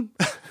 Mom.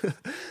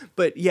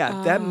 But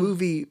yeah, that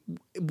movie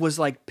was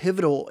like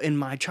pivotal in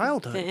my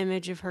childhood. The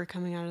image of her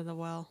coming out of the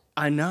well.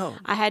 I know.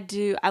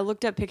 I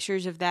looked up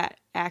pictures of that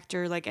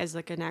actor, like, as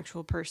like an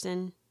actual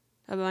person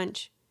a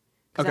bunch.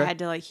 Because I had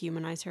to like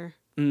humanize her.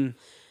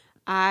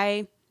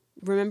 I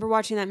remember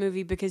watching that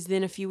movie because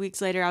then a few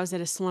weeks later I was at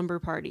a slumber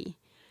party.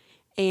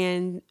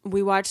 And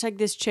we watched like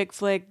this chick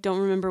flick. Don't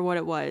remember what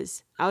it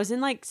was. I was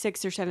in like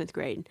 6th or 7th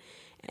grade.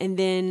 And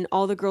then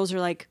all the girls are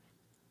like,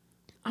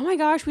 oh my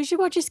gosh, we should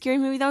watch a scary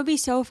movie. That would be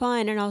so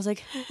fun. And I was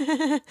like,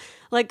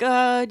 like,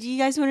 do you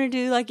guys want to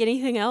do like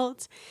anything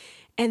else?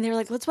 And they're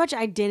like, let's watch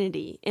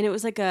Identity. And it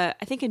was like I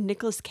think a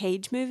Nicolas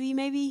Cage movie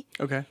maybe.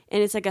 Okay.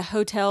 And it's like a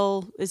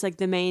hotel is like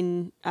the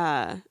main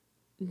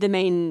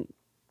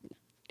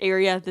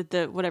area that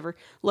the whatever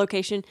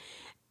location.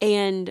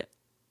 And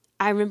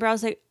I remember I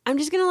was like, I'm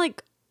just going to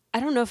like, I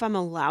don't know if I'm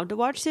allowed to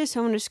watch this.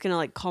 So I'm just going to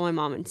like call my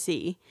mom and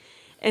see.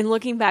 And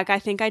looking back, I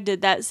think I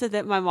did that so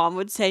that my mom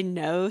would say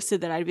no. So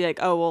that I'd be like,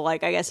 oh, well,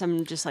 like, I guess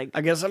I'm just like,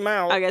 I guess I'm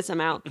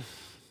out.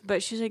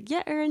 But she's like,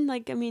 yeah, Erin,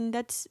 like, I mean,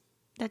 that's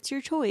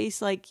your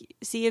choice. Like,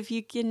 see if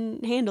you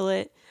can handle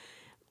it.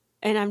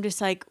 And I'm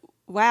just like,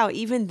 wow,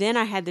 even then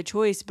I had the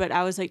choice, but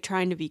I was like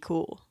trying to be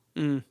cool.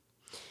 So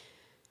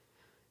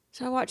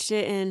I watched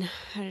it and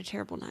had a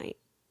terrible night.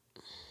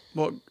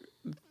 Well,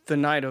 the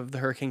night of the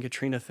Hurricane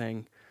Katrina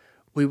thing,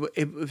 it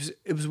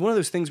was one of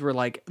those things where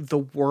like the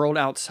world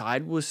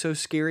outside was so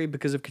scary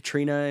because of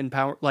Katrina and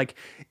power. Like,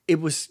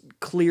 it was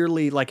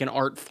clearly like an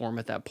art form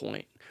at that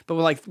point. But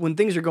like when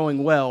things are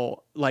going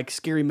well, like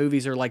scary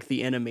movies are like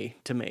the enemy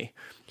to me.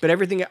 But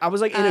everything, I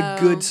was like in a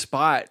good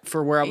spot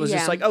for where I was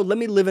just like, oh, let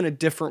me live in a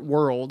different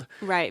world.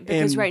 Right.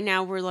 Because right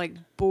now we're like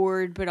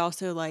bored, but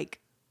also like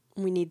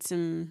you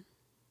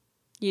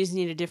just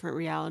need a different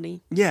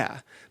reality.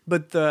 Yeah.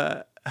 But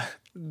the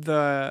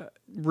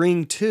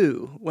Ring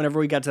 2, whenever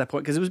we got to that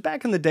point, because it was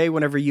back in the day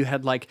whenever you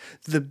had like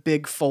the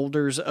big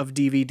folders of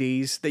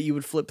DVDs that you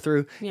would flip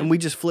through. Yeah. And we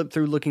just flipped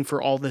through looking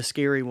for all the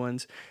scary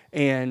ones.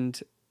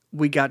 And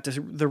we got to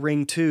the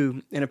Ring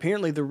 2, and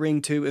apparently the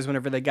Ring 2 is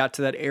whenever they got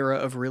to that era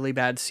of really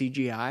bad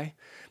CGI,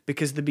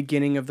 because the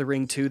beginning of the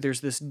Ring 2,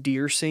 there's this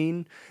deer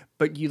scene,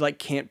 but you like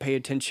can't pay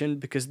attention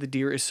because the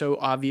deer is so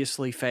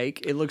obviously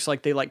fake. It looks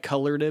like they like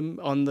colored him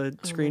on the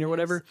screen or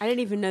whatever. I didn't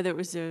even know there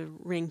was a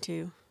Ring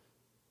 2.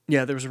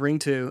 Yeah, there was a Ring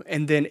 2,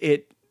 and then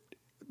it,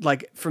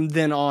 like, from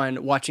then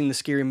on, watching the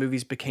scary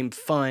movies became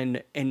fun,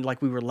 and,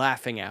 like, we were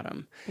laughing at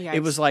them. Yeah,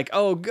 it was like,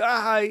 oh, God,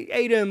 I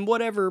ate him,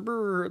 whatever.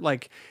 Brr.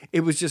 Like,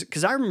 it was just,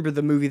 because I remember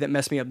the movie that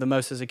messed me up the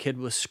most as a kid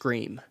was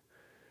Scream.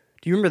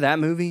 Do you remember that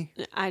movie?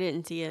 I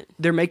didn't see it.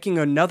 They're making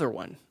another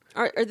one.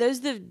 Are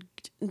those the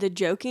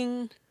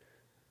joking?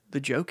 The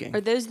joking? Are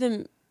those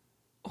the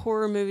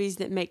horror movies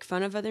that make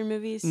fun of other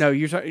movies? No,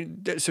 you're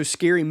talking, so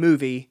Scary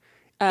Movie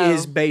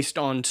is based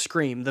on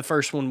Scream. The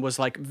first one was,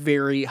 like,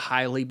 very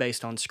highly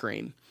based on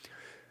Scream.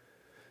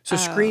 So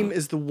Scream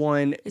is the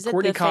one.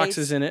 Courtney Cox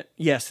is in it.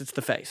 Yes, it's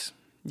The Face.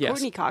 Yes.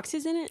 Courtney Cox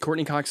is in it?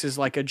 Courtney Cox is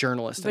like a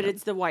journalist. But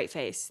it's the white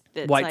face.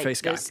 That's white like face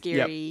guy. The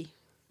scary. Yep.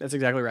 That's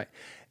exactly right.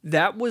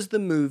 That was the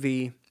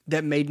movie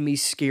that made me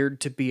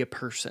scared to be a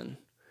person.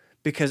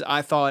 Because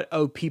I thought,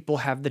 oh, people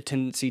have the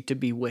tendency to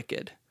be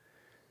wicked.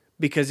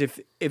 Because if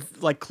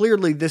like,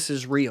 clearly this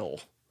is real.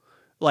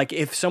 Like,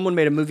 if someone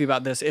made a movie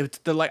about this,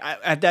 at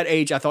that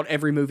age, I thought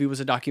every movie was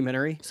a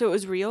documentary. So it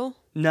was real?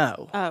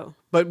 No. Oh.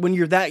 But when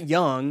you're that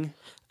young...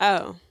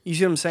 Oh. You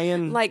see what I'm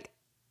saying? Like,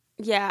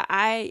 yeah,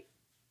 I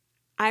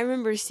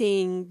remember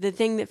seeing the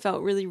thing that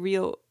felt really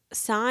real.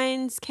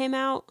 Signs came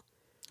out.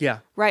 Yeah.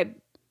 Right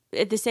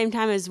at the same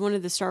time as one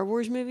of the Star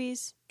Wars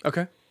movies.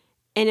 Okay.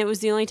 And it was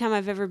the only time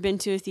I've ever been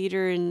to a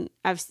theater and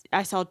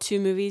I saw 2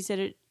 movies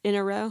in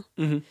a row.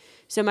 Mm-hmm.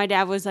 So my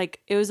dad was like,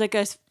 it was like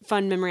a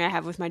fun memory I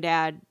have with my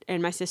dad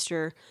and my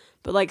sister.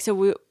 But like,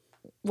 so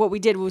what we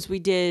did was we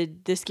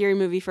did the scary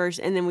movie first,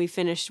 and then we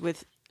finished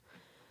with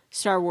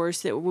Star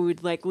Wars that we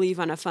would like leave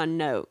on a fun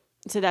note.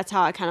 So that's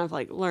how I kind of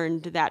like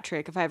learned that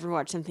trick. If I ever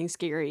watch something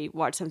scary,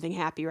 watch something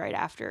happy right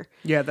after.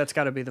 Yeah, that's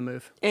got to be the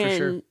move for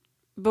sure.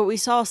 But we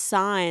saw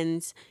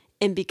signs,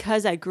 and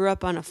because I grew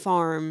up on a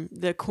farm,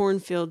 the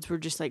cornfields were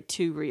just like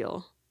too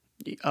real.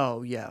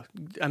 Oh yeah,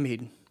 I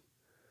mean,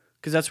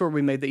 because that's where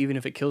we made the "Even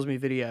If It Kills Me"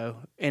 video,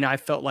 and I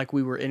felt like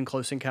we were in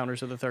Close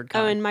Encounters of the Third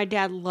Kind. Oh, and my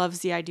dad loves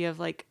the idea of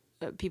like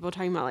people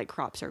talking about like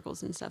crop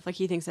circles and stuff. Like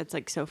he thinks that's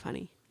like so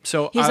funny.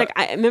 So he's like,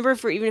 I remember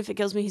for Even If It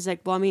Kills Me, he's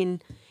like, well, I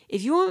mean,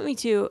 if you want me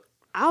to,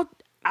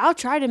 I'll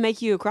try to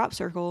make you a crop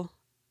circle.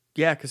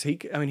 Yeah, because he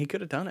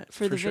could have done it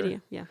for the sure.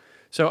 video. Yeah.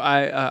 So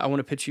I want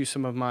to pitch you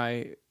some of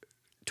my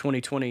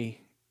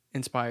 2020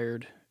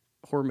 inspired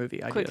horror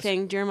movie ideas. Quick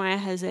thing, Jeremiah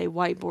has a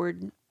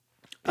whiteboard.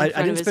 I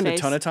didn't spend a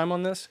ton of time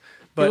on this,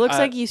 but it looks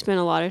like you spent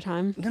a lot of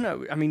time.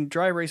 No. I mean,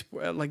 dry erase.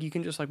 Like you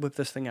can just like whip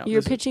this thing out.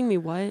 You're pitching me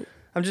what?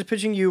 I'm just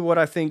pitching you what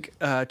I think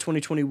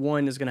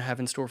 2021 is going to have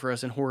in store for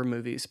us in horror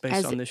movies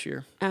based on this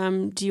year.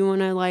 Do you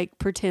want to like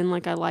pretend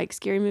like I like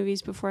scary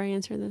movies before I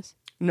answer this?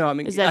 No, I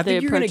mean, I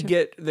think you're going to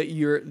get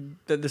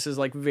that this is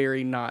like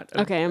very not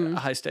a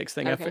high stakes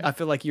thing. Okay. I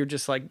feel like you're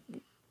just like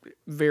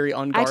very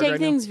on guard. I take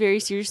things very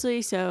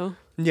seriously, so.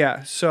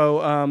 Yeah.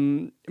 So,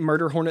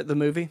 Murder Hornet the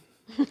movie.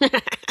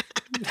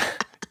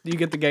 Do you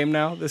get the game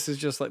now? This is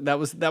just like that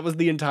was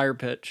the entire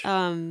pitch.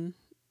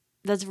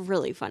 That's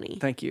really funny.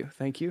 Thank you.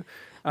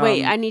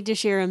 Wait, I need to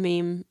share a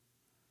meme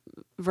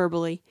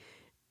verbally.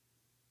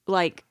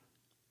 Like,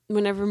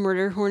 whenever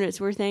murder hornets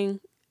were a thing,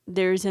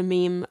 there's a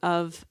meme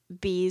of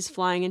bees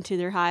flying into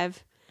their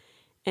hive,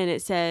 and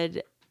it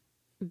said,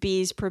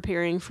 bees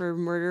preparing for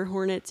murder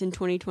hornets in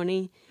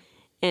 2020,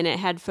 and it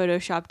had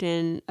photoshopped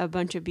in a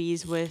bunch of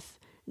bees with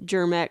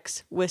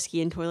Germ-X,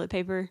 whiskey, and toilet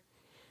paper,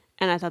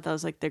 and I thought that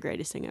was like the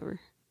greatest thing ever.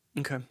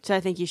 Okay. So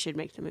I think you should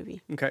make the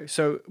movie. Okay.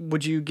 So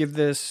would you give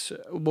this,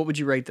 what would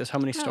you rate this? How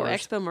many stars?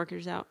 Expo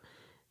marker's out.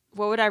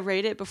 What would I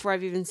rate it before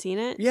I've even seen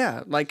it?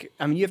 Yeah. Like,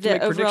 I mean, you have to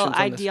make predictions on this.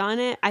 The overall idea on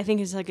it, I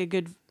think is like a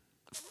good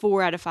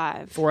 4 out of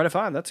 5. 4 out of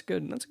 5. That's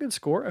good. That's a good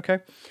score. Okay.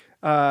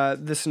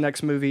 This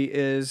next movie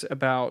is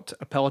about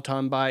a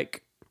Peloton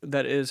bike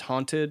that is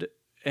haunted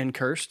and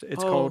cursed.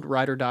 It's called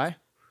Ride or Die.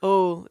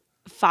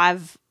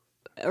 5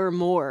 or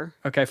more.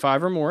 Okay,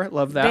 5 or more.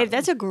 Love that. Babe,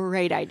 that's a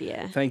great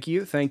idea. Thank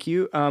you.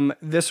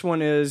 This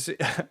one is,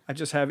 I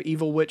just have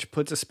Evil Witch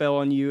puts a spell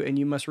on you and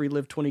you must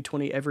relive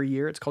 2020 every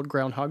year. It's called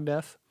Groundhog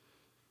Death.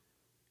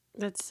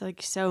 That's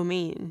like so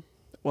mean.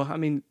 Well, I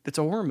mean, it's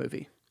a horror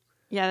movie.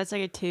 Yeah, that's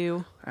like a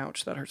 2.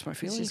 Ouch, that hurts my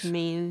feelings. It's just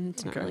mean.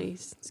 It's not really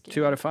scary.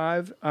 2 out of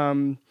 5.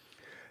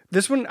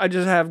 This one, I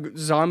just have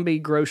Zombie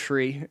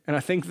Grocery, and I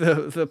think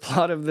the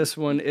plot of this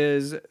one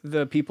is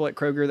the people at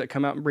Kroger that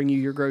come out and bring you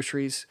your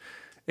groceries,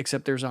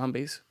 except they're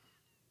zombies.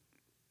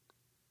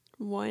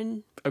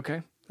 1.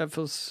 Okay, that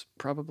feels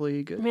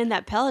probably good. Man,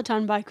 that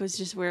Peloton bike was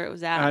just where it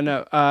was at. I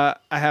know. I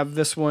have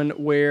this one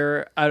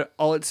where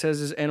all it says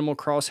is Animal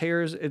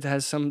Crosshairs. It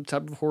has some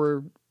type of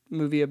horror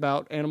movie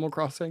about Animal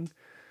Crossing.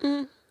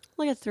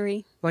 Like a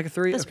 3. Like a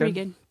 3? That's pretty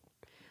good.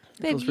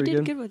 Babe, you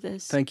did good with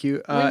this. Thank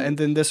you. And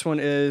then this one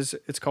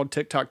it's called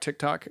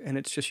TikTok, and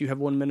it's just you have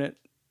 1 minute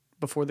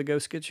before the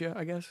ghost gets you,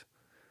 I guess.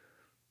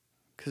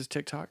 Because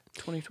TikTok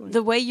 2020.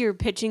 The way you're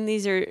pitching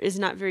these is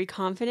not very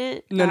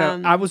confident.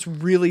 No. I was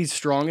really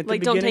strong at the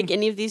beginning. Don't take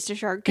any of these to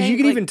Shark Because Tank.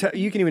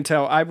 you can even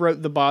tell. I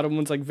wrote the bottom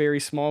ones like very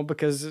small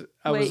because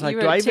I was like,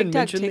 do I even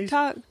mention these?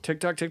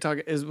 TikTok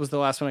was the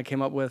last one I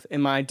came up with,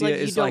 and my idea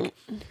is like.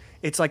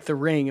 It's like The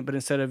Ring, but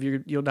instead of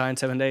you'll die in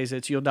 7 days,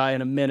 it's you'll die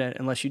in a minute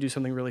unless you do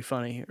something really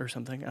funny or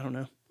something. I don't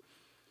know.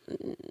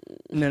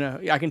 No,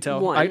 I can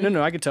tell. I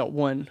can tell.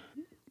 1.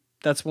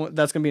 That's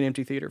gonna be an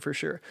empty theater for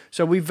sure.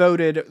 So we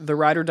voted the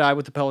Ride or Die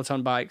with the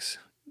Peloton bikes,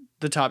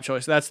 the top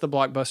choice. That's the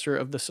blockbuster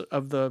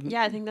of the.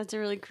 Yeah, I think that's a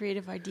really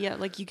creative idea.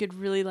 Like you could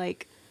really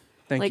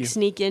Thank you.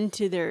 Sneak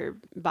into their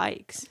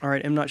bikes. All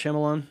right, M. Night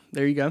Shyamalan.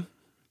 There you go.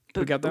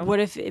 But we got that.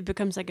 What if it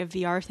becomes like a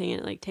VR thing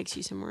and it takes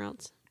you somewhere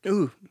else?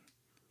 Ooh.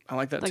 I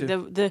like that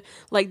too.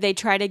 They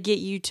try to get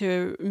you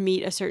to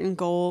meet a certain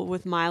goal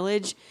with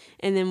mileage,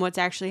 and then what's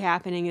actually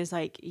happening is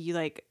like you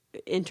like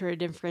enter a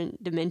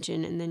different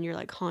dimension, and then you're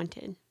like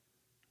haunted.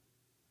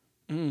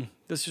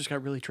 This just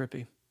got really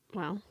trippy.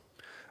 Wow.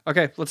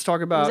 Okay, let's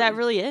talk about. Was that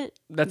really it?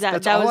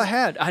 That's all I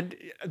had.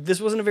 This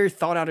wasn't a very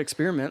thought out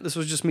experiment. This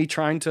was just me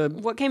trying to.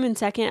 What came in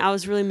second? I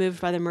was really moved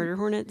by the Murder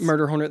Hornets.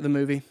 Murder Hornet the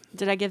movie.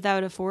 Did I give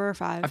that a 4 or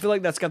 5? I feel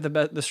like that's got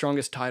the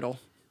strongest title.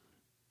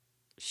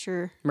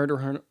 Sure. Murder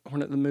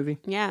Hornet the movie?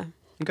 Yeah.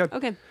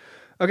 Okay.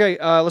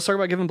 Let's talk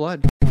about Giving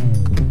Blood.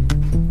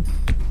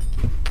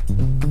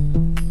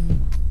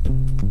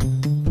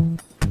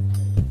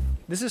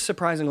 This is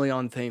surprisingly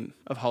on theme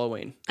of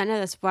Halloween. I know,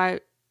 that's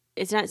why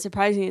it's not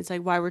surprising. It's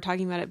like why we're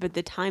talking about it, but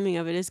the timing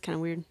of it is kind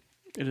of weird.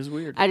 It is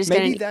weird.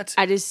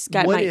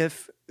 What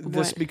if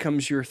this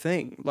becomes your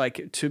thing?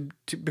 Like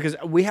because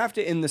we have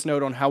to end this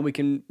note on how we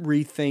can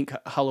rethink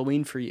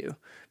Halloween for you,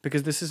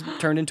 because this has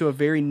turned into a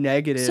very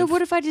negative. So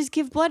what if I just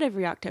give blood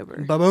every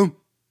October? Ba-boom.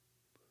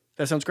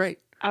 That sounds great.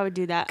 I would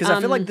do that. Because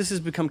I feel like this has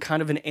become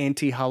kind of an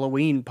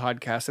anti-Halloween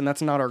podcast, and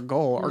that's not our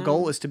goal. Our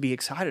goal is to be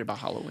excited about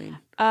Halloween.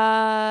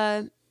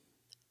 I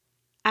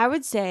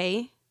would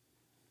say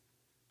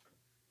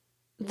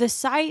the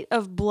sight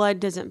of blood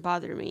doesn't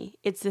bother me.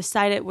 It's the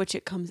sight at which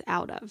it comes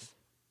out of.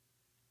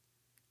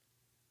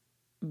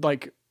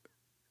 Like,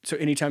 so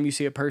anytime you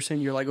see a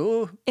person, you're like,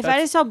 oh. If I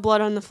just saw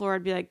blood on the floor,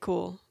 I'd be like,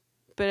 cool.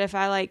 But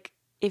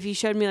if you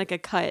showed me like a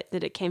cut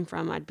that it came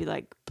from, I'd be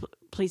like,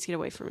 please get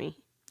away from me.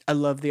 I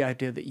love the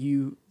idea that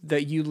you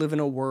live in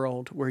a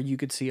world where you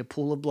could see a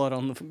pool of blood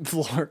on the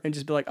floor and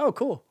just be like, oh,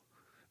 cool.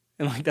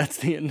 And like, that's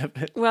the end of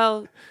it.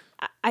 Well,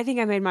 I think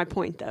I made my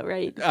point though,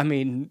 right? I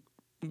mean,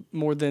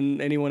 more than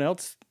anyone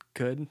else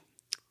could.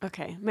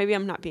 Okay. Maybe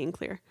I'm not being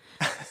clear.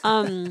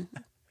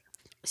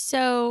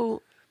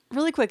 So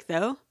really quick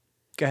though.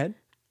 Go ahead.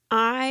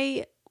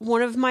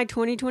 One of my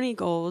 2020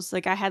 goals,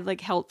 like I had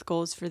like health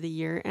goals for the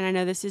year. And I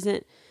know this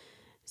isn't,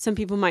 some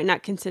people might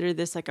not consider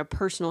this like a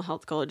personal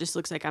health goal. It just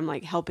looks like I'm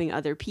like helping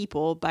other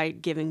people by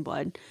giving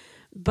blood.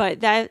 But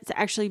that's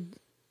actually,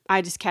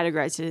 I just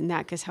categorized it in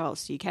that because how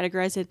else do you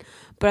categorize it?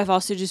 But I've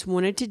also just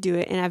wanted to do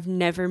it and I've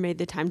never made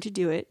the time to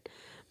do it.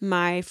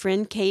 My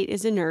friend Kate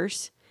is a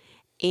nurse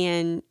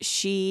and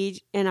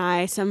she and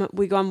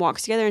we go on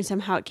walks together and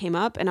somehow it came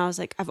up and I was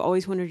like, I've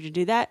always wanted to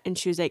do that. And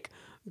she was like,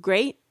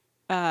 great.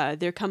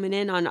 They're coming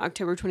in on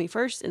October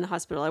 21st in the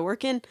hospital I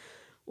work in.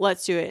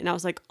 Let's do it. And I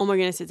was like, oh my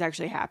goodness, it's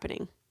actually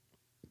happening.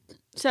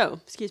 So,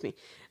 excuse me.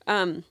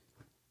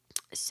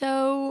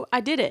 So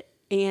I did it.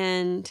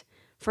 And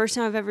first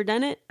time I've ever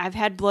done it. I've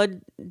had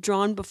blood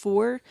drawn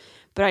before,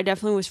 but I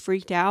definitely was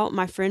freaked out.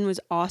 My friend was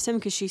awesome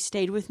because she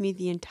stayed with me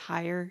the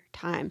entire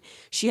time.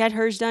 She had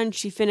hers done.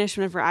 She finished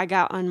whenever I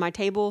got on my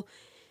table.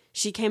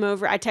 She came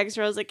over. I texted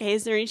her. I was like, hey,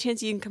 is there any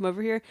chance you can come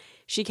over here?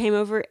 She came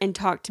over and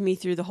talked to me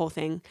through the whole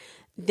thing.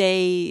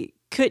 They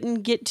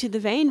couldn't get to the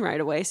vein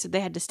right away, so they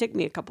had to stick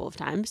me a couple of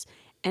times.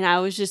 And I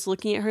was just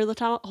looking at her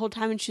the whole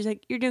time, and she's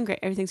like, "You're doing great.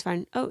 Everything's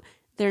fine. Oh,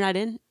 they're not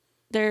in.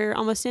 They're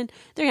almost in.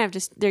 They're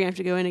gonna have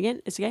to go in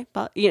again. It's okay."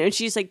 But and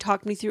she just like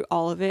talked me through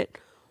all of it,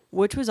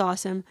 which was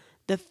awesome.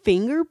 The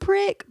finger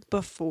prick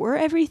before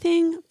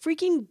everything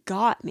freaking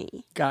got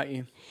me. Got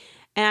you.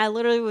 And I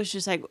literally was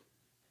just like,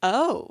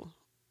 "Oh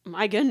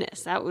my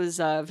goodness, that was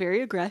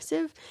very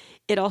aggressive."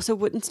 It also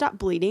wouldn't stop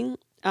bleeding.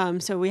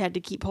 So we had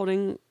to keep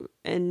holding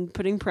and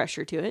putting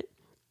pressure to it.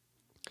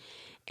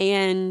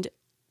 And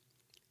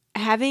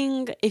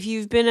if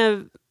you've been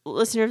a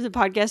listener of the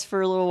podcast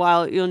for a little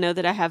while, you'll know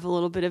that I have a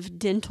little bit of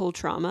dental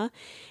trauma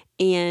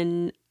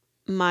and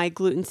my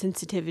gluten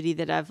sensitivity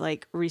that I've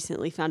like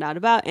recently found out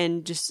about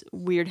and just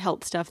weird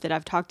health stuff that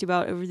I've talked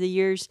about over the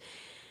years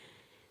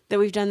that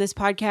we've done this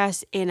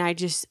podcast. And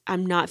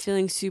I'm not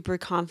feeling super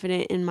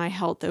confident in my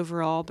health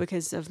overall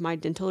because of my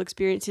dental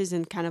experiences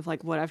and kind of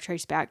like what I've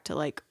traced back to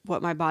like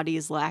what my body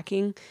is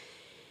lacking.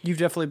 You've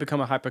definitely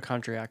become a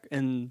hypochondriac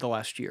in the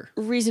last year.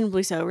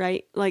 Reasonably so,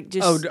 right? Like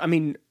just. Oh, I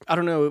mean, I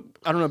don't know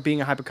if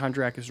being a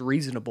hypochondriac is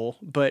reasonable,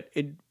 but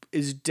it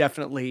is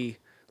definitely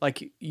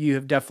like you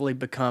have definitely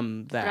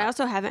become that. But I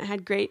also haven't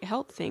had great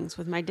health things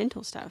with my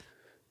dental stuff.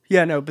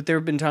 Yeah, no, but there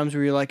have been times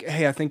where you're like,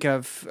 hey, I think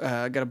I've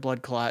got a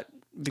blood clot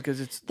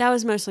because it's. That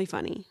was mostly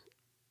funny.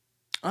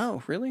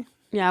 Oh, really?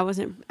 Yeah,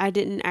 I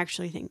didn't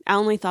actually think. I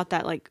only thought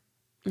that like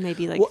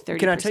maybe like 30%.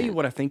 Can I tell you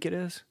what I think it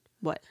is?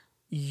 What?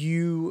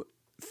 You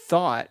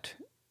thought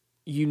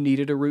you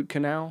needed a root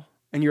canal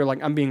and you're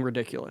like, I'm being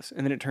ridiculous.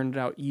 And then it turned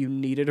out you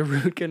needed a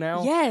root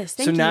canal. Yes,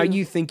 thank you. So now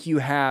you think you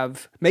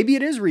have, maybe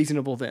it is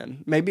reasonable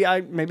then. Maybe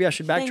I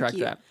should backtrack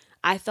that.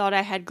 I thought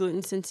I had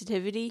gluten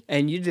sensitivity.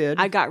 And you did.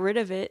 I got rid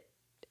of it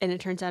and it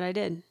turns out I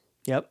did.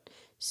 Yep.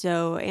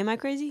 So am I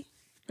crazy?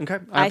 Okay.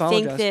 I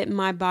apologize. think that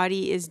my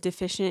body is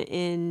deficient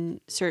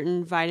in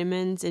certain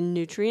vitamins and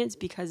nutrients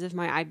because of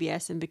my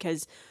IBS and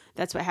because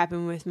that's what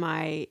happened with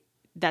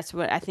that's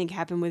what I think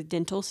happened with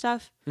dental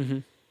stuff. Mm-hmm.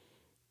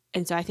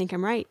 And so I think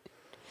I'm right.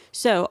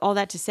 So all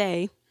that to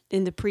say,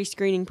 in the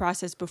pre-screening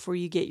process before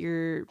you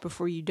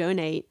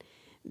donate,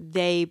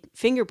 they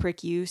finger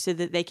prick you so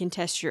that they can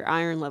test your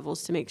iron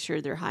levels to make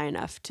sure they're high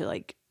enough to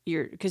like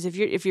because if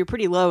you're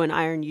pretty low in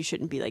iron, you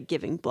shouldn't be like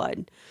giving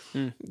blood.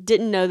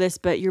 Didn't know this,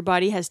 but your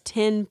body has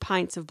 10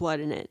 pints of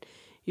blood in it.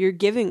 You're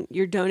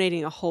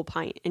donating a whole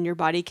pint and your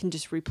body can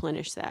just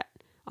replenish that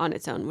on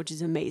its own, which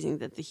is amazing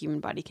that the human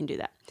body can do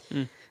that.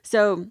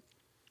 So,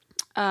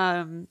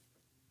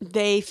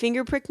 they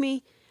finger prick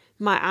me.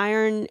 My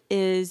iron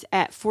is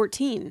at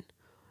 14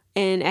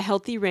 and a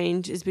healthy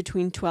range is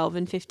between 12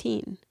 and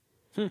 15.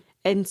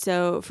 And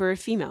so for a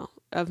female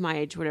of my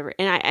age, whatever.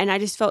 And I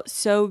just felt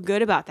so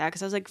good about that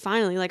because I was like,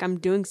 finally, like I'm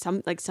doing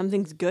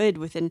something's good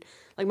within,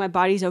 like my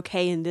body's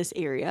okay in this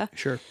area.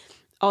 Sure.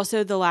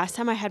 Also, the last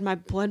time I had my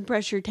blood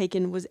pressure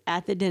taken was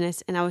at the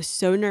dentist and I was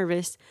so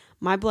nervous.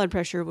 My blood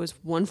pressure was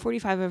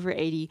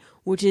 145/80,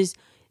 which is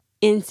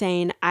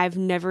insane. I've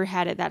never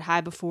had it that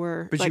high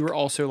before. But you were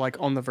also like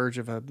on the verge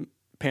of a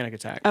panic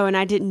attack. Oh, and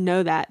I didn't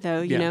know that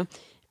though, you know.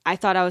 I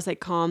thought I was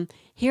like calm.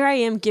 Here I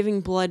am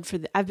giving blood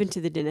I've been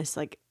to the dentist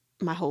like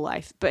my whole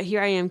life, but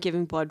here I am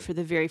giving blood for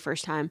the very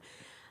first time.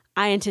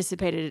 I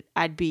anticipated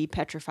I'd be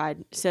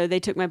petrified. So they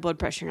took my blood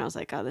pressure and I was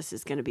like, oh, this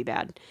is going to be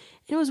bad.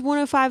 And it was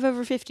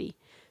 105/50.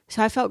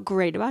 So I felt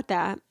great about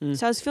that.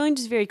 So I was feeling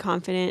just very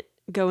confident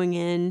going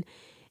in.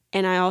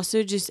 And I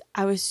also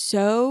I was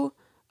so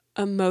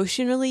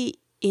emotionally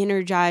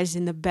energized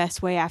in the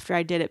best way after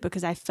I did it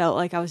because I felt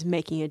like I was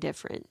making a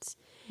difference.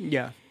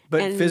 Yeah.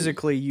 But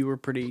physically, you were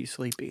pretty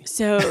sleepy.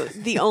 So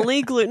the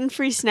only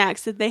gluten-free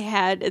snacks that they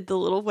had at the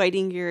little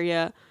waiting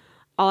area,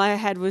 all I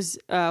had was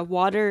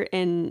water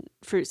and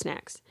fruit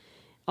snacks.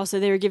 Also,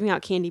 they were giving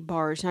out candy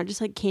bars, not just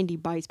like candy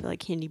bites, but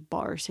like candy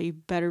bars. So you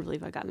better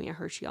believe I got me a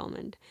Hershey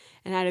almond.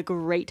 And I had a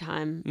great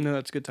time. No,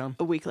 that's a good time.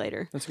 A week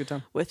later. That's a good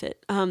time. With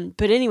it.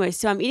 But anyway,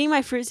 so I'm eating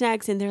my fruit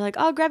snacks and they're like,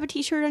 oh, grab a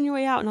t-shirt on your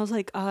way out. And I was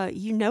like,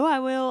 you know I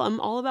will.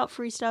 I'm all about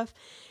free stuff.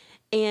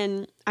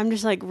 And I'm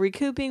just like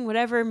recouping,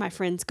 whatever. My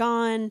friend's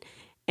gone.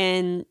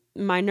 And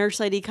my nurse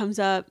lady comes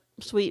up,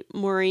 sweet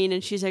Maureen,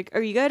 and she's like,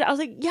 are you good? I was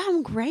like, yeah,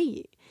 I'm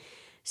great.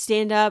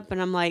 Stand up,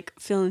 and I'm like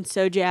feeling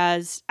so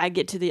jazzed. I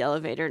get to the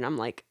elevator, and I'm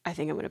like, I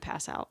think I'm going to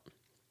pass out.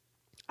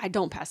 I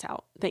don't pass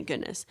out, thank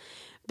goodness.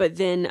 But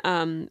then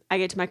I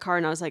get to my car,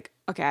 and I was like,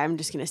 okay, I'm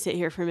just going to sit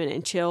here for a minute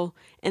and chill.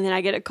 And then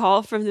I get a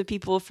call from the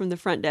people from the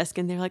front desk,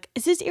 and they're like,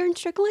 is this Erin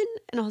Strickland?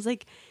 And I was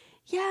like,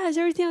 yeah, is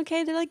everything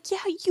okay? They're like, yeah,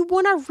 you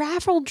won a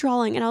raffle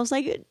drawing. And I was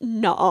like,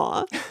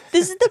 nah,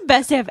 this is the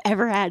best I've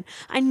ever had.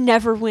 I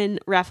never win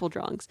raffle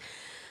drawings.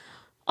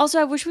 Also,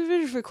 I wish we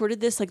would have recorded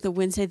this like the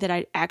Wednesday that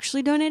I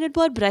actually donated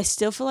blood, but I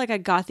still feel like I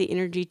got the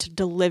energy to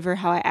deliver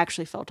how I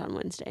actually felt on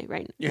Wednesday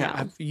right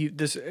now.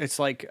 It's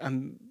like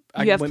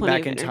I went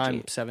back in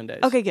time 7 days.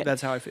 Okay, good.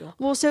 That's how I feel.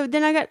 Well, so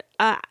then I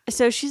got,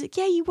 so she's like,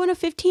 yeah, you won a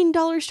 $15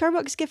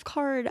 Starbucks gift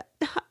card.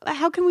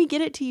 How can we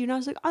get it to you? And I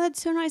was like, oh,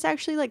 that's so nice.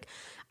 Actually, like,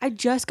 I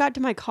just got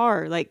to my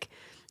car. Like,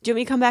 do you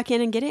want me to come back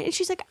in and get it? And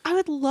she's like, I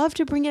would love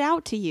to bring it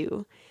out to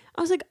you.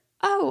 I was like,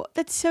 oh,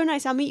 that's so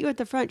nice. I'll meet you at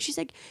the front. She's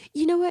like,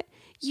 you know what?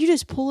 You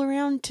just pull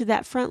around to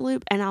that front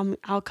loop and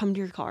I'll come to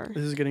your car.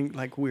 This is getting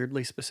like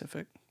weirdly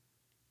specific.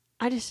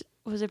 I just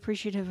was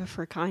appreciative of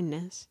her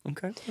kindness.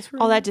 Okay. That's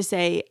All that to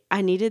say,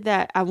 I needed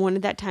that. I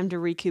wanted that time to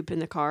recoup in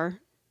the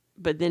car,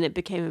 but then it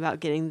became about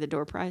getting the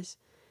door prize.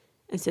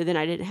 And so then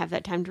I didn't have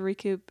that time to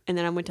recoup. And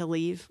then I went to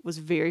leave, was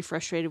very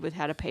frustrated with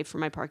how to pay for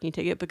my parking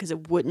ticket because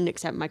it wouldn't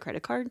accept my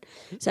credit card.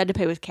 So I had to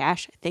pay with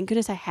cash. Thank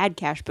goodness I had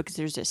cash because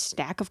there's a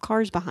stack of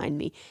cars behind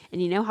me.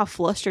 And you know how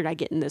flustered I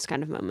get in those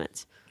kind of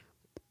moments.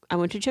 I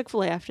went to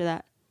Chick-fil-A after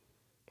that.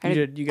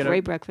 You got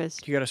great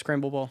breakfast. You got a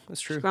scramble ball. That's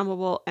true. Scramble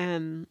ball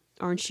and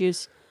orange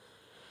juice.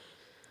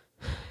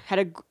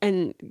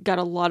 And got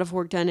a lot of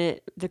work done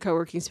at the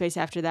co-working space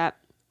after that.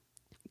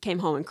 Came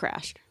home and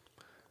crashed.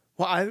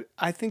 Well,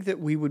 I think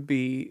that we would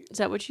be... Is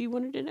that what you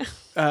wanted to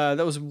know?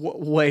 That was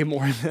way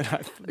more than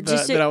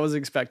I was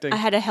expecting. I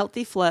had a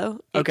healthy flow.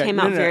 It came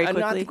out very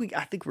quickly. No,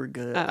 I think we're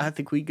good. I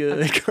think we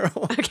good, okay.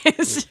 Girl.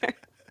 Okay, sorry.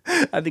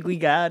 I think we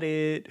got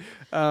it.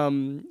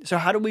 So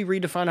how do we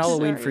redefine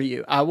Halloween for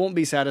you? I won't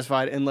be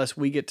satisfied unless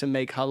we get to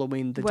make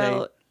Halloween the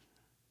day.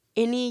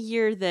 Any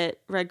year that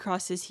Red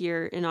Cross is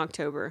here in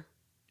October,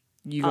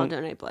 I'll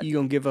donate blood. You're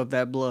going to give up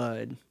that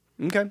blood.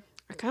 Okay.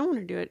 I kind of want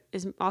to do it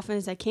as often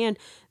as I can.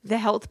 The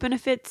health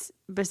benefits,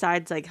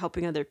 besides like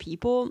helping other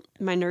people,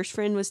 my nurse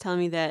friend was telling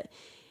me that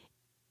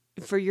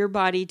for your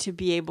body to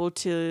be able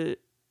to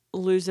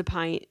lose a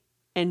pint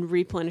and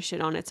replenish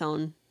it on its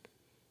own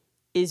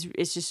is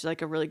just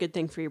like a really good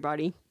thing for your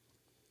body.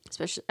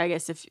 Especially, I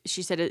guess, if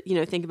she said it,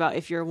 think about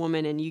if you're a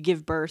woman and you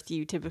give birth,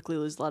 you typically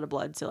lose a lot of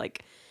blood. So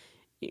like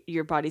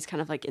your body's kind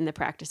of like in the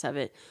practice of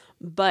it.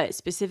 But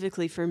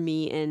specifically for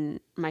me and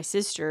my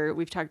sister,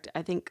 we've talked,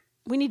 I think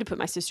we need to put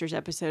my sister's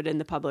episode in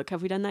the public.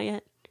 Have we done that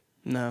yet?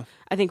 No.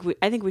 I think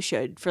we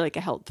should for like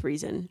a health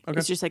reason. Okay.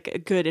 It's just like a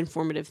good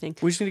informative thing.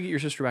 We just need to get your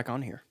sister back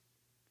on here.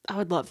 I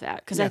would love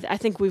that because I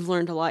think we've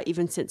learned a lot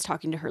even since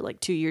talking to her like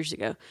 2 years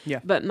ago. Yeah.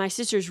 But my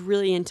sister's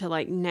really into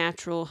like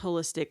natural,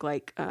 holistic,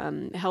 like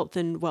health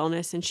and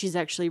wellness, and she's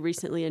actually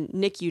recently a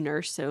NICU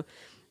nurse, so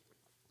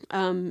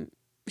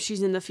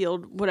she's in the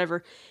field,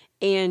 whatever.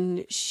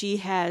 And she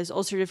has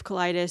ulcerative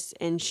colitis,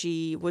 and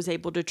she was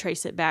able to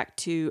trace it back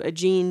to a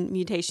gene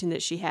mutation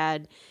that she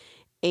had,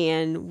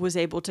 and was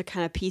able to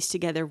kind of piece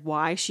together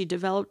why she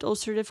developed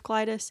ulcerative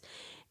colitis.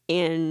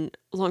 And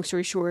long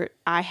story short,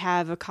 I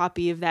have a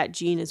copy of that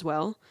gene as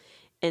well.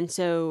 And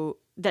so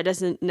that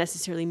doesn't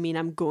necessarily mean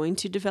I'm going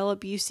to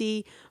develop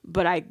UC,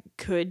 but I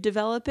could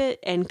develop it.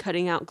 And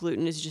cutting out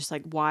gluten is just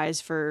like wise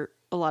for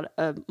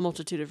a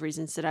multitude of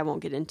reasons that I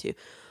won't get into.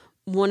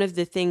 One of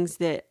the things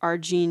that our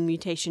gene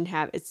mutation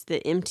have, it's the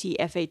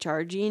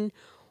MTFHR gene.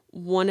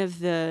 One of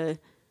the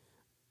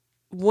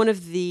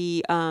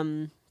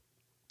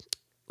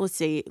let's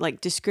see,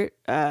 like what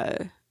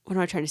am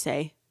I trying to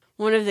say?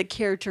 One of the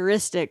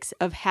characteristics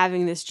of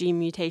having this gene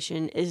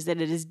mutation is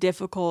that it is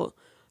difficult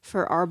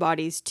for our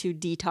bodies to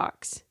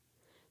detox.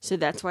 So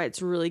that's why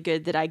it's really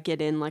good that I get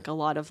in like a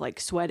lot of like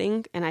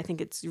sweating, and I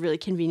think it's really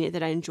convenient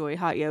that I enjoy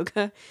hot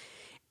yoga.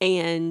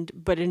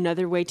 But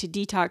another way to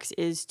detox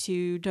is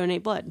to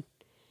donate blood,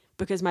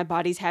 because my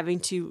body's having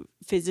to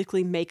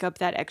physically make up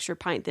that extra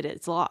pint that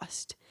it's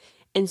lost.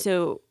 And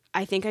so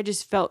I think I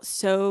just felt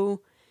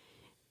so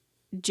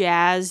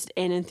jazzed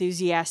and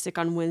enthusiastic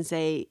on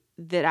Wednesday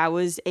that I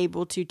was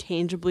able to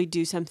tangibly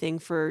do something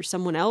for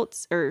someone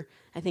else, or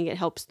I think it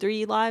helps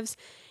 3 lives,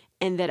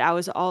 and that I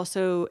was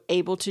also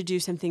able to do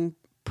something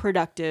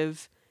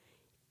productive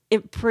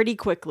pretty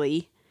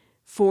quickly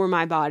for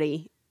my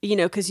body,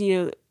 because,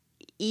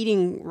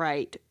 eating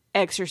right,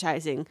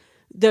 exercising,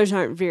 those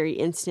aren't very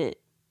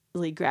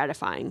instantly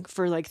gratifying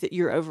for like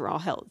your overall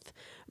health.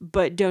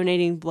 But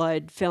donating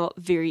blood felt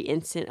very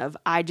instant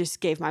I just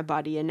gave my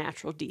body a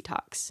natural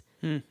detox.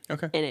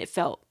 Okay. And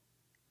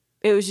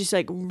it was just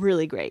like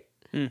really great.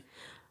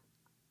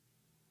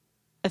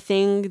 A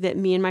thing that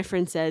me and my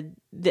friend said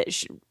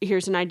that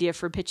here's an idea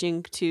for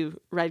pitching to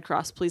Red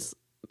Cross. Please,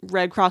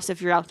 Red Cross,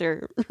 if you're out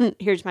there,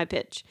 here's my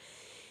pitch.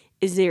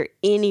 Is there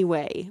any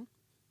way,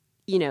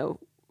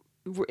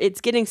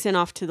 it's getting sent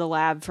off to the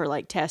lab for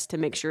like tests to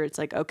make sure it's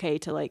like okay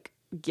to like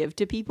give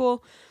to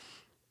people.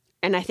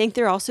 And I think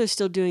they're also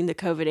still doing the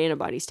COVID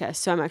antibodies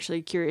test. So I'm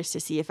actually curious to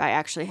see if I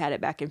actually had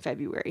it back in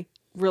February.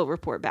 Real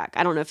report back.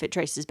 I don't know if it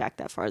traces back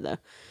that far though,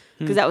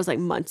 because that was like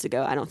months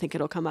ago. I don't think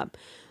it'll come up.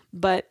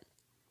 But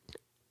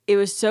it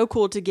was so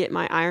cool to get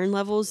my iron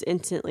levels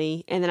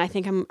instantly. And then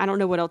I don't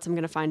know what else I'm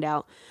going to find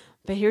out.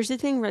 But here's the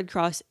thing, Red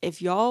Cross,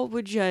 if y'all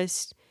would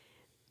just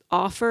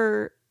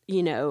offer,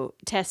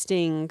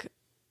 testing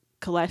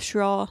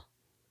cholesterol,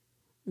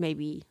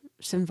 maybe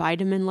some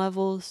vitamin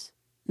levels,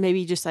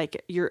 maybe just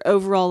like your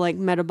overall like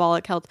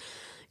metabolic health.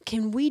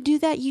 Can we do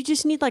that? You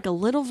just need like a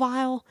little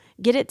vial,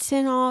 get it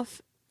sent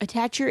off,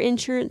 attach your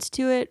insurance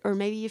to it. Or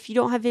maybe if you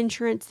don't have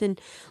insurance, then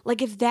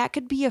like if that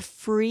could be a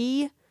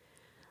free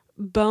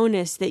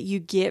bonus that you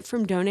get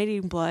from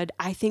donating blood,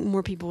 I think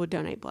more people would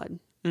donate blood.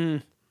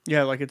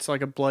 Yeah, like it's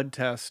like a blood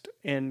test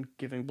and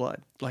giving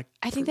blood. Like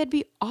I think that'd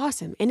be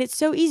awesome. And it's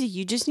so easy.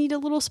 You just need a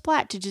little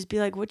splat to just be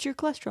like, what's your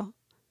cholesterol?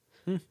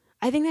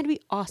 I think that'd be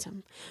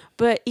awesome.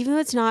 But even though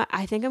it's not,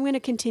 I think I'm going to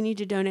continue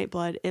to donate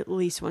blood at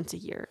least once a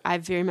year. I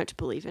very much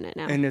believe in it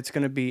now. And it's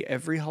going to be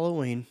every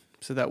Halloween.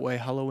 So that way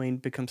Halloween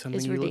becomes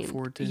something you look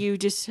forward to. You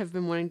just have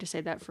been wanting to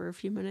say that for a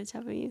few minutes,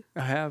 haven't you?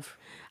 I have.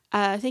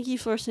 Thank you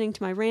for listening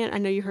to my rant. I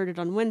know you heard it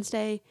on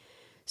Wednesday.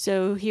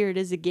 So here it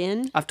is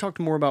again. I've talked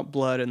more about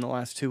blood in the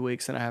last 2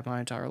 weeks than I have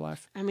my entire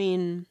life. I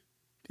mean,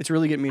 it's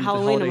really getting me into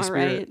Halloween, the holiday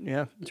spirit. Right?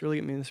 Yeah, it's really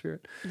getting me in the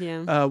spirit.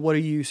 Yeah. What are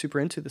you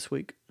super into this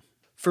week?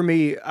 For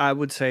me, I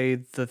would say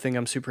the thing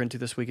I'm super into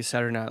this week is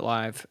Saturday Night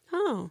Live.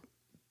 Oh.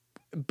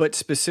 But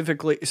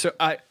specifically, so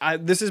I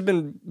this has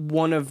been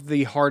one of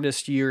the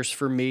hardest years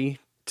for me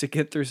to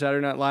get through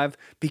Saturday Night Live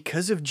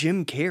because of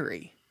Jim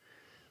Carrey.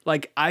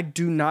 Like, I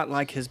do not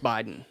like his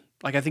Biden.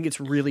 Like, I think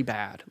it's really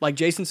bad. Like,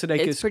 Jason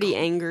Sudeikis... It's pretty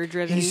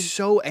anger-driven. He's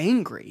so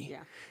angry.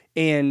 Yeah.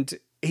 And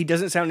he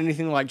doesn't sound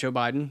anything like Joe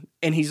Biden.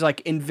 And he's,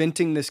 like,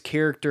 inventing this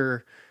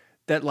character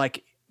that,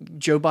 like,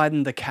 Joe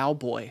Biden the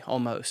cowboy,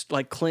 almost.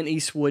 Like Clint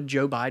Eastwood,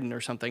 Joe Biden or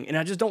something. And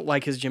I just don't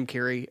like his Jim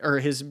Carrey, or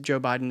his Joe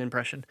Biden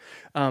impression.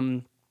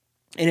 And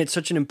it's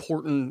such an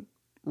important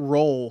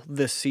role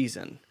this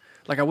season.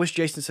 Like, I wish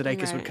Jason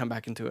Sudeikis would come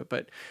back into it.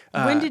 But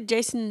when did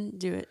Jason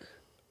do it?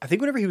 I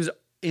think whenever he was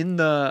in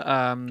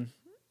the...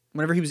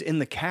 whenever he was in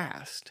the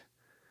cast.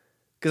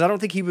 Because I don't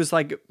think he was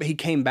like, he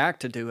came back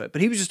to do it.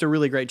 But he was just a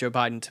really great Joe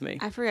Biden to me.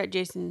 I forgot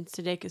Jason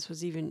Sudeikis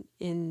was even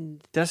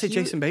in... Did I say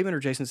Jason Bateman or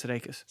Jason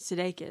Sudeikis?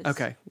 Sudeikis.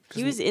 Okay.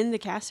 He was in the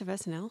cast of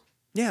SNL?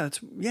 Yeah,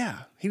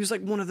 he was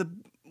like one of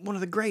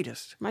the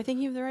greatest. Am I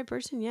thinking of the right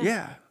person? Yeah.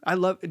 Yeah. I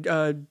love,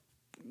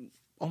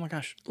 oh my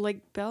gosh.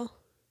 Like Bell?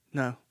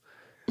 No.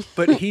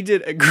 But he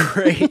did a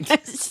great...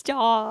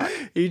 Stop.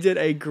 He did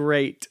a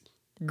great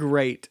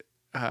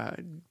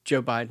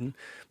Joe Biden.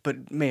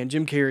 But man,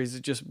 Jim Carrey's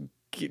just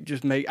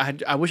make.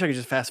 I wish I could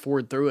just fast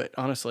forward through it,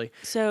 honestly.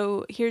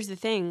 So here's the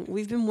thing: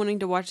 we've been wanting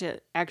to watch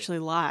it actually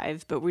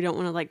live, but we don't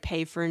want to like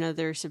pay for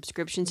another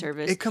subscription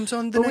service. It comes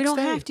on the next day. But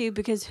we don't have to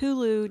because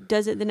Hulu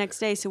does it the next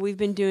day. So we've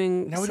been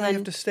doing. Now we don't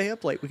have to stay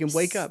up late. We can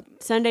wake up.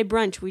 Sunday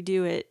brunch. We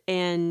do it,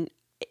 and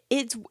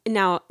it's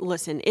now.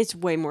 Listen, it's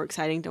way more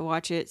exciting to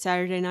watch it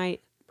Saturday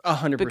night.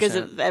 100%. Because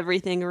of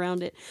everything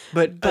around it.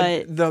 But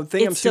the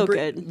thing it's still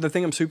good. The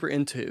thing I'm super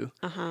into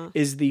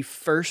is the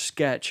first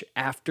sketch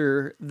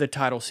after the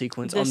title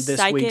sequence on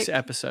this week's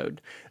episode.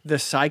 The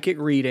psychic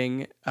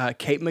reading.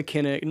 Kate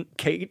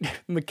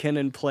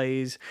McKinnon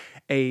plays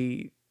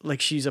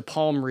she's a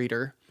palm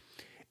reader.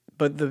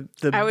 But the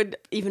I would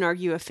even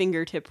argue a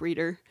fingertip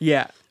reader.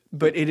 Yeah.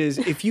 But it is,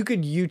 if you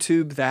could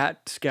YouTube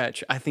that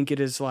sketch, I think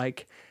it is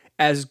like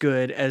as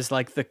good as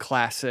like the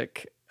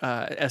classic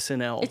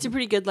SNL. It's a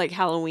pretty good like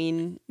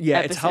Halloween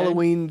It's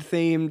Halloween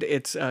themed.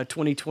 It's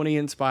 2020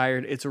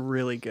 inspired. It's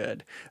really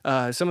good.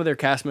 Some of their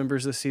cast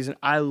members this season,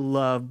 I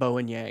love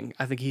Bowen Yang.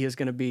 I think he is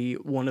going to be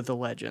one of the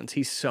legends.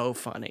 He's so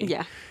funny.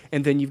 Yeah.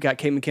 And then you've got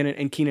Kate McKinnon,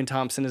 and Kenan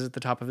Thompson is at the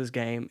top of his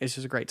game. It's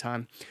just a great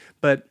time.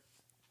 But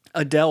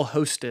Adele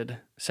hosted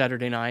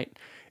Saturday night,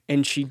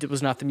 and she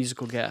was not the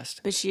musical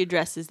guest. But she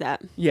addresses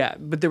that. Yeah,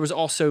 but there was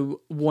also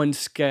one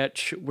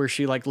sketch where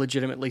she like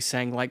legitimately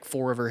sang like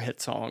 4 of her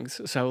hit songs.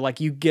 So like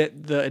you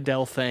get the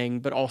Adele thing,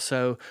 but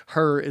also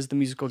her is the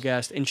musical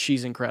guest, and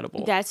she's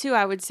incredible. That's who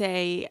I would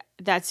say.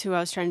 That's who I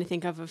was trying to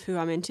think of who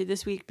I'm into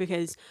this week,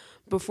 because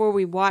before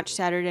we watched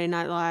Saturday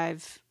Night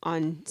Live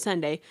on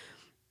Sunday,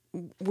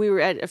 we were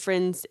at a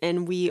friend's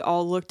and we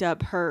all looked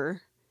up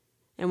her,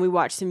 and we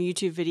watched some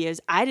YouTube videos.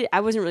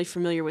 I wasn't really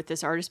familiar with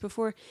this artist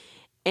before.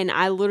 And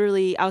I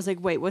was like,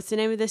 wait, what's the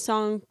name of this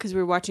song? Because we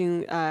were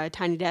watching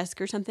Tiny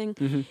Desk or something.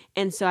 Mm-hmm.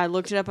 And so I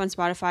looked it up on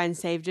Spotify and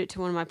saved it to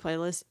one of my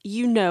playlists.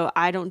 You know,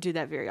 I don't do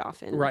that very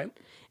often. Right.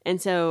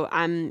 And so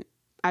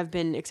I've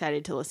been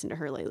excited to listen to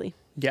her lately.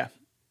 Yeah.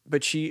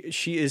 But she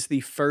is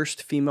the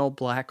first female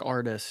black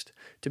artist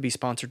to be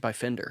sponsored by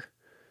Fender.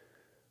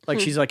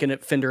 Like she's like a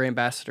Fender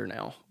ambassador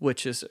now,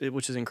 which is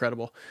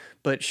incredible.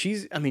 But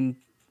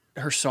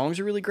her songs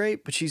are really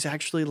great, but she's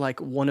actually like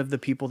one of the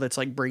people that's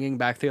like bringing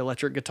back the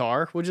electric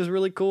guitar, which is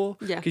really cool.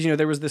 Yeah. Because,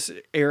 there was this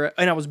era,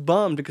 and I was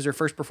bummed because her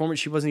first performance,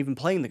 she wasn't even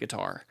playing the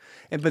guitar.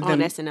 But on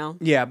then, SNL.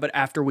 Yeah, but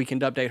after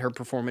Weekend Update, her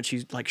performance,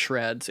 she's like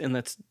shreds, and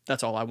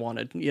that's all I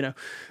wanted,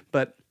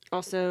 But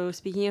also,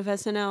 speaking of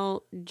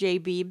SNL, Jay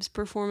Beeb's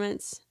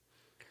performance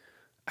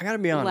I gotta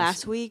be honest.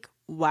 last week,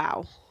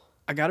 wow.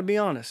 I gotta be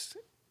honest.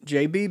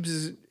 Jay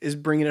Beebs is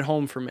bringing it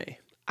home for me.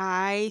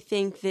 I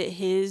think that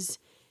his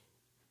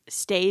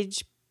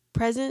stage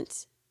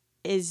presence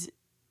is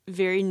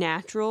very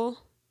natural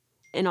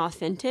and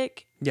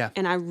authentic. Yeah.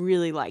 And I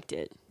really liked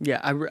it. Yeah,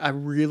 I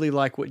really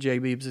like what Jay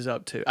Beebs is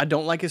up to. I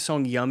don't like his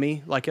song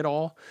Yummy like at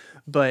all,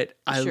 but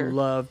I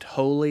loved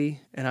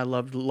Holy and I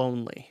loved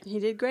Lonely. He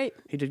did great.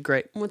 He did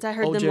great. Once I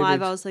heard Old them Jay live,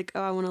 Biebs. I was like,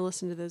 oh, I want to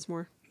listen to those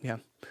more. Yeah.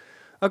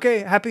 Okay,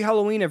 happy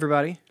Halloween,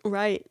 everybody.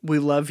 Right. We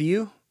love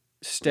you.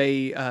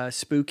 Stay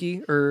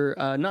spooky or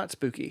not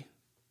spooky.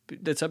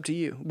 That's up to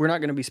you. We're not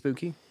going to be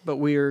spooky, but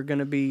we're going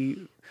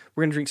to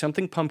drink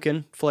something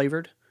pumpkin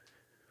flavored.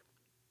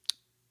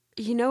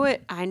 You know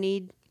what I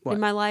need What? in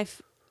my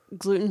life?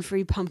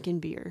 Gluten-free pumpkin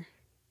beer.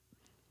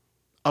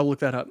 I'll look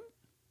that up.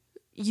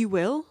 You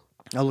will?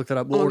 I'll look that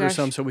up. We'll Oh my order gosh.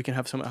 some so we can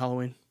have some at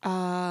Halloween.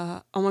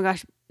 Oh my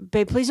gosh.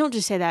 Babe, please don't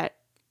just say that.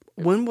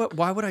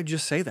 Why would I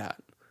just say that?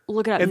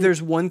 Look it up. If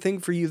there's one thing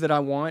for you that I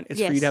want, it's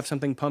for you Yes. to have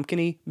something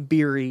pumpkiny,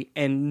 beery,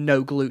 and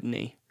no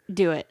gluten-y.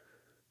 Do it.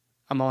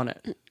 I'm on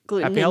it.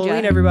 Gluten Happy Ninja.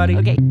 Halloween, everybody.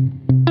 Okay.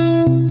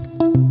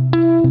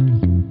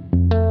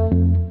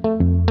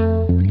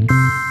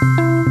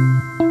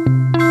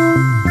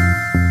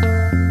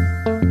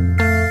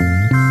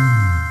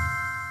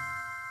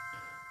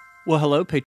 Well, hello,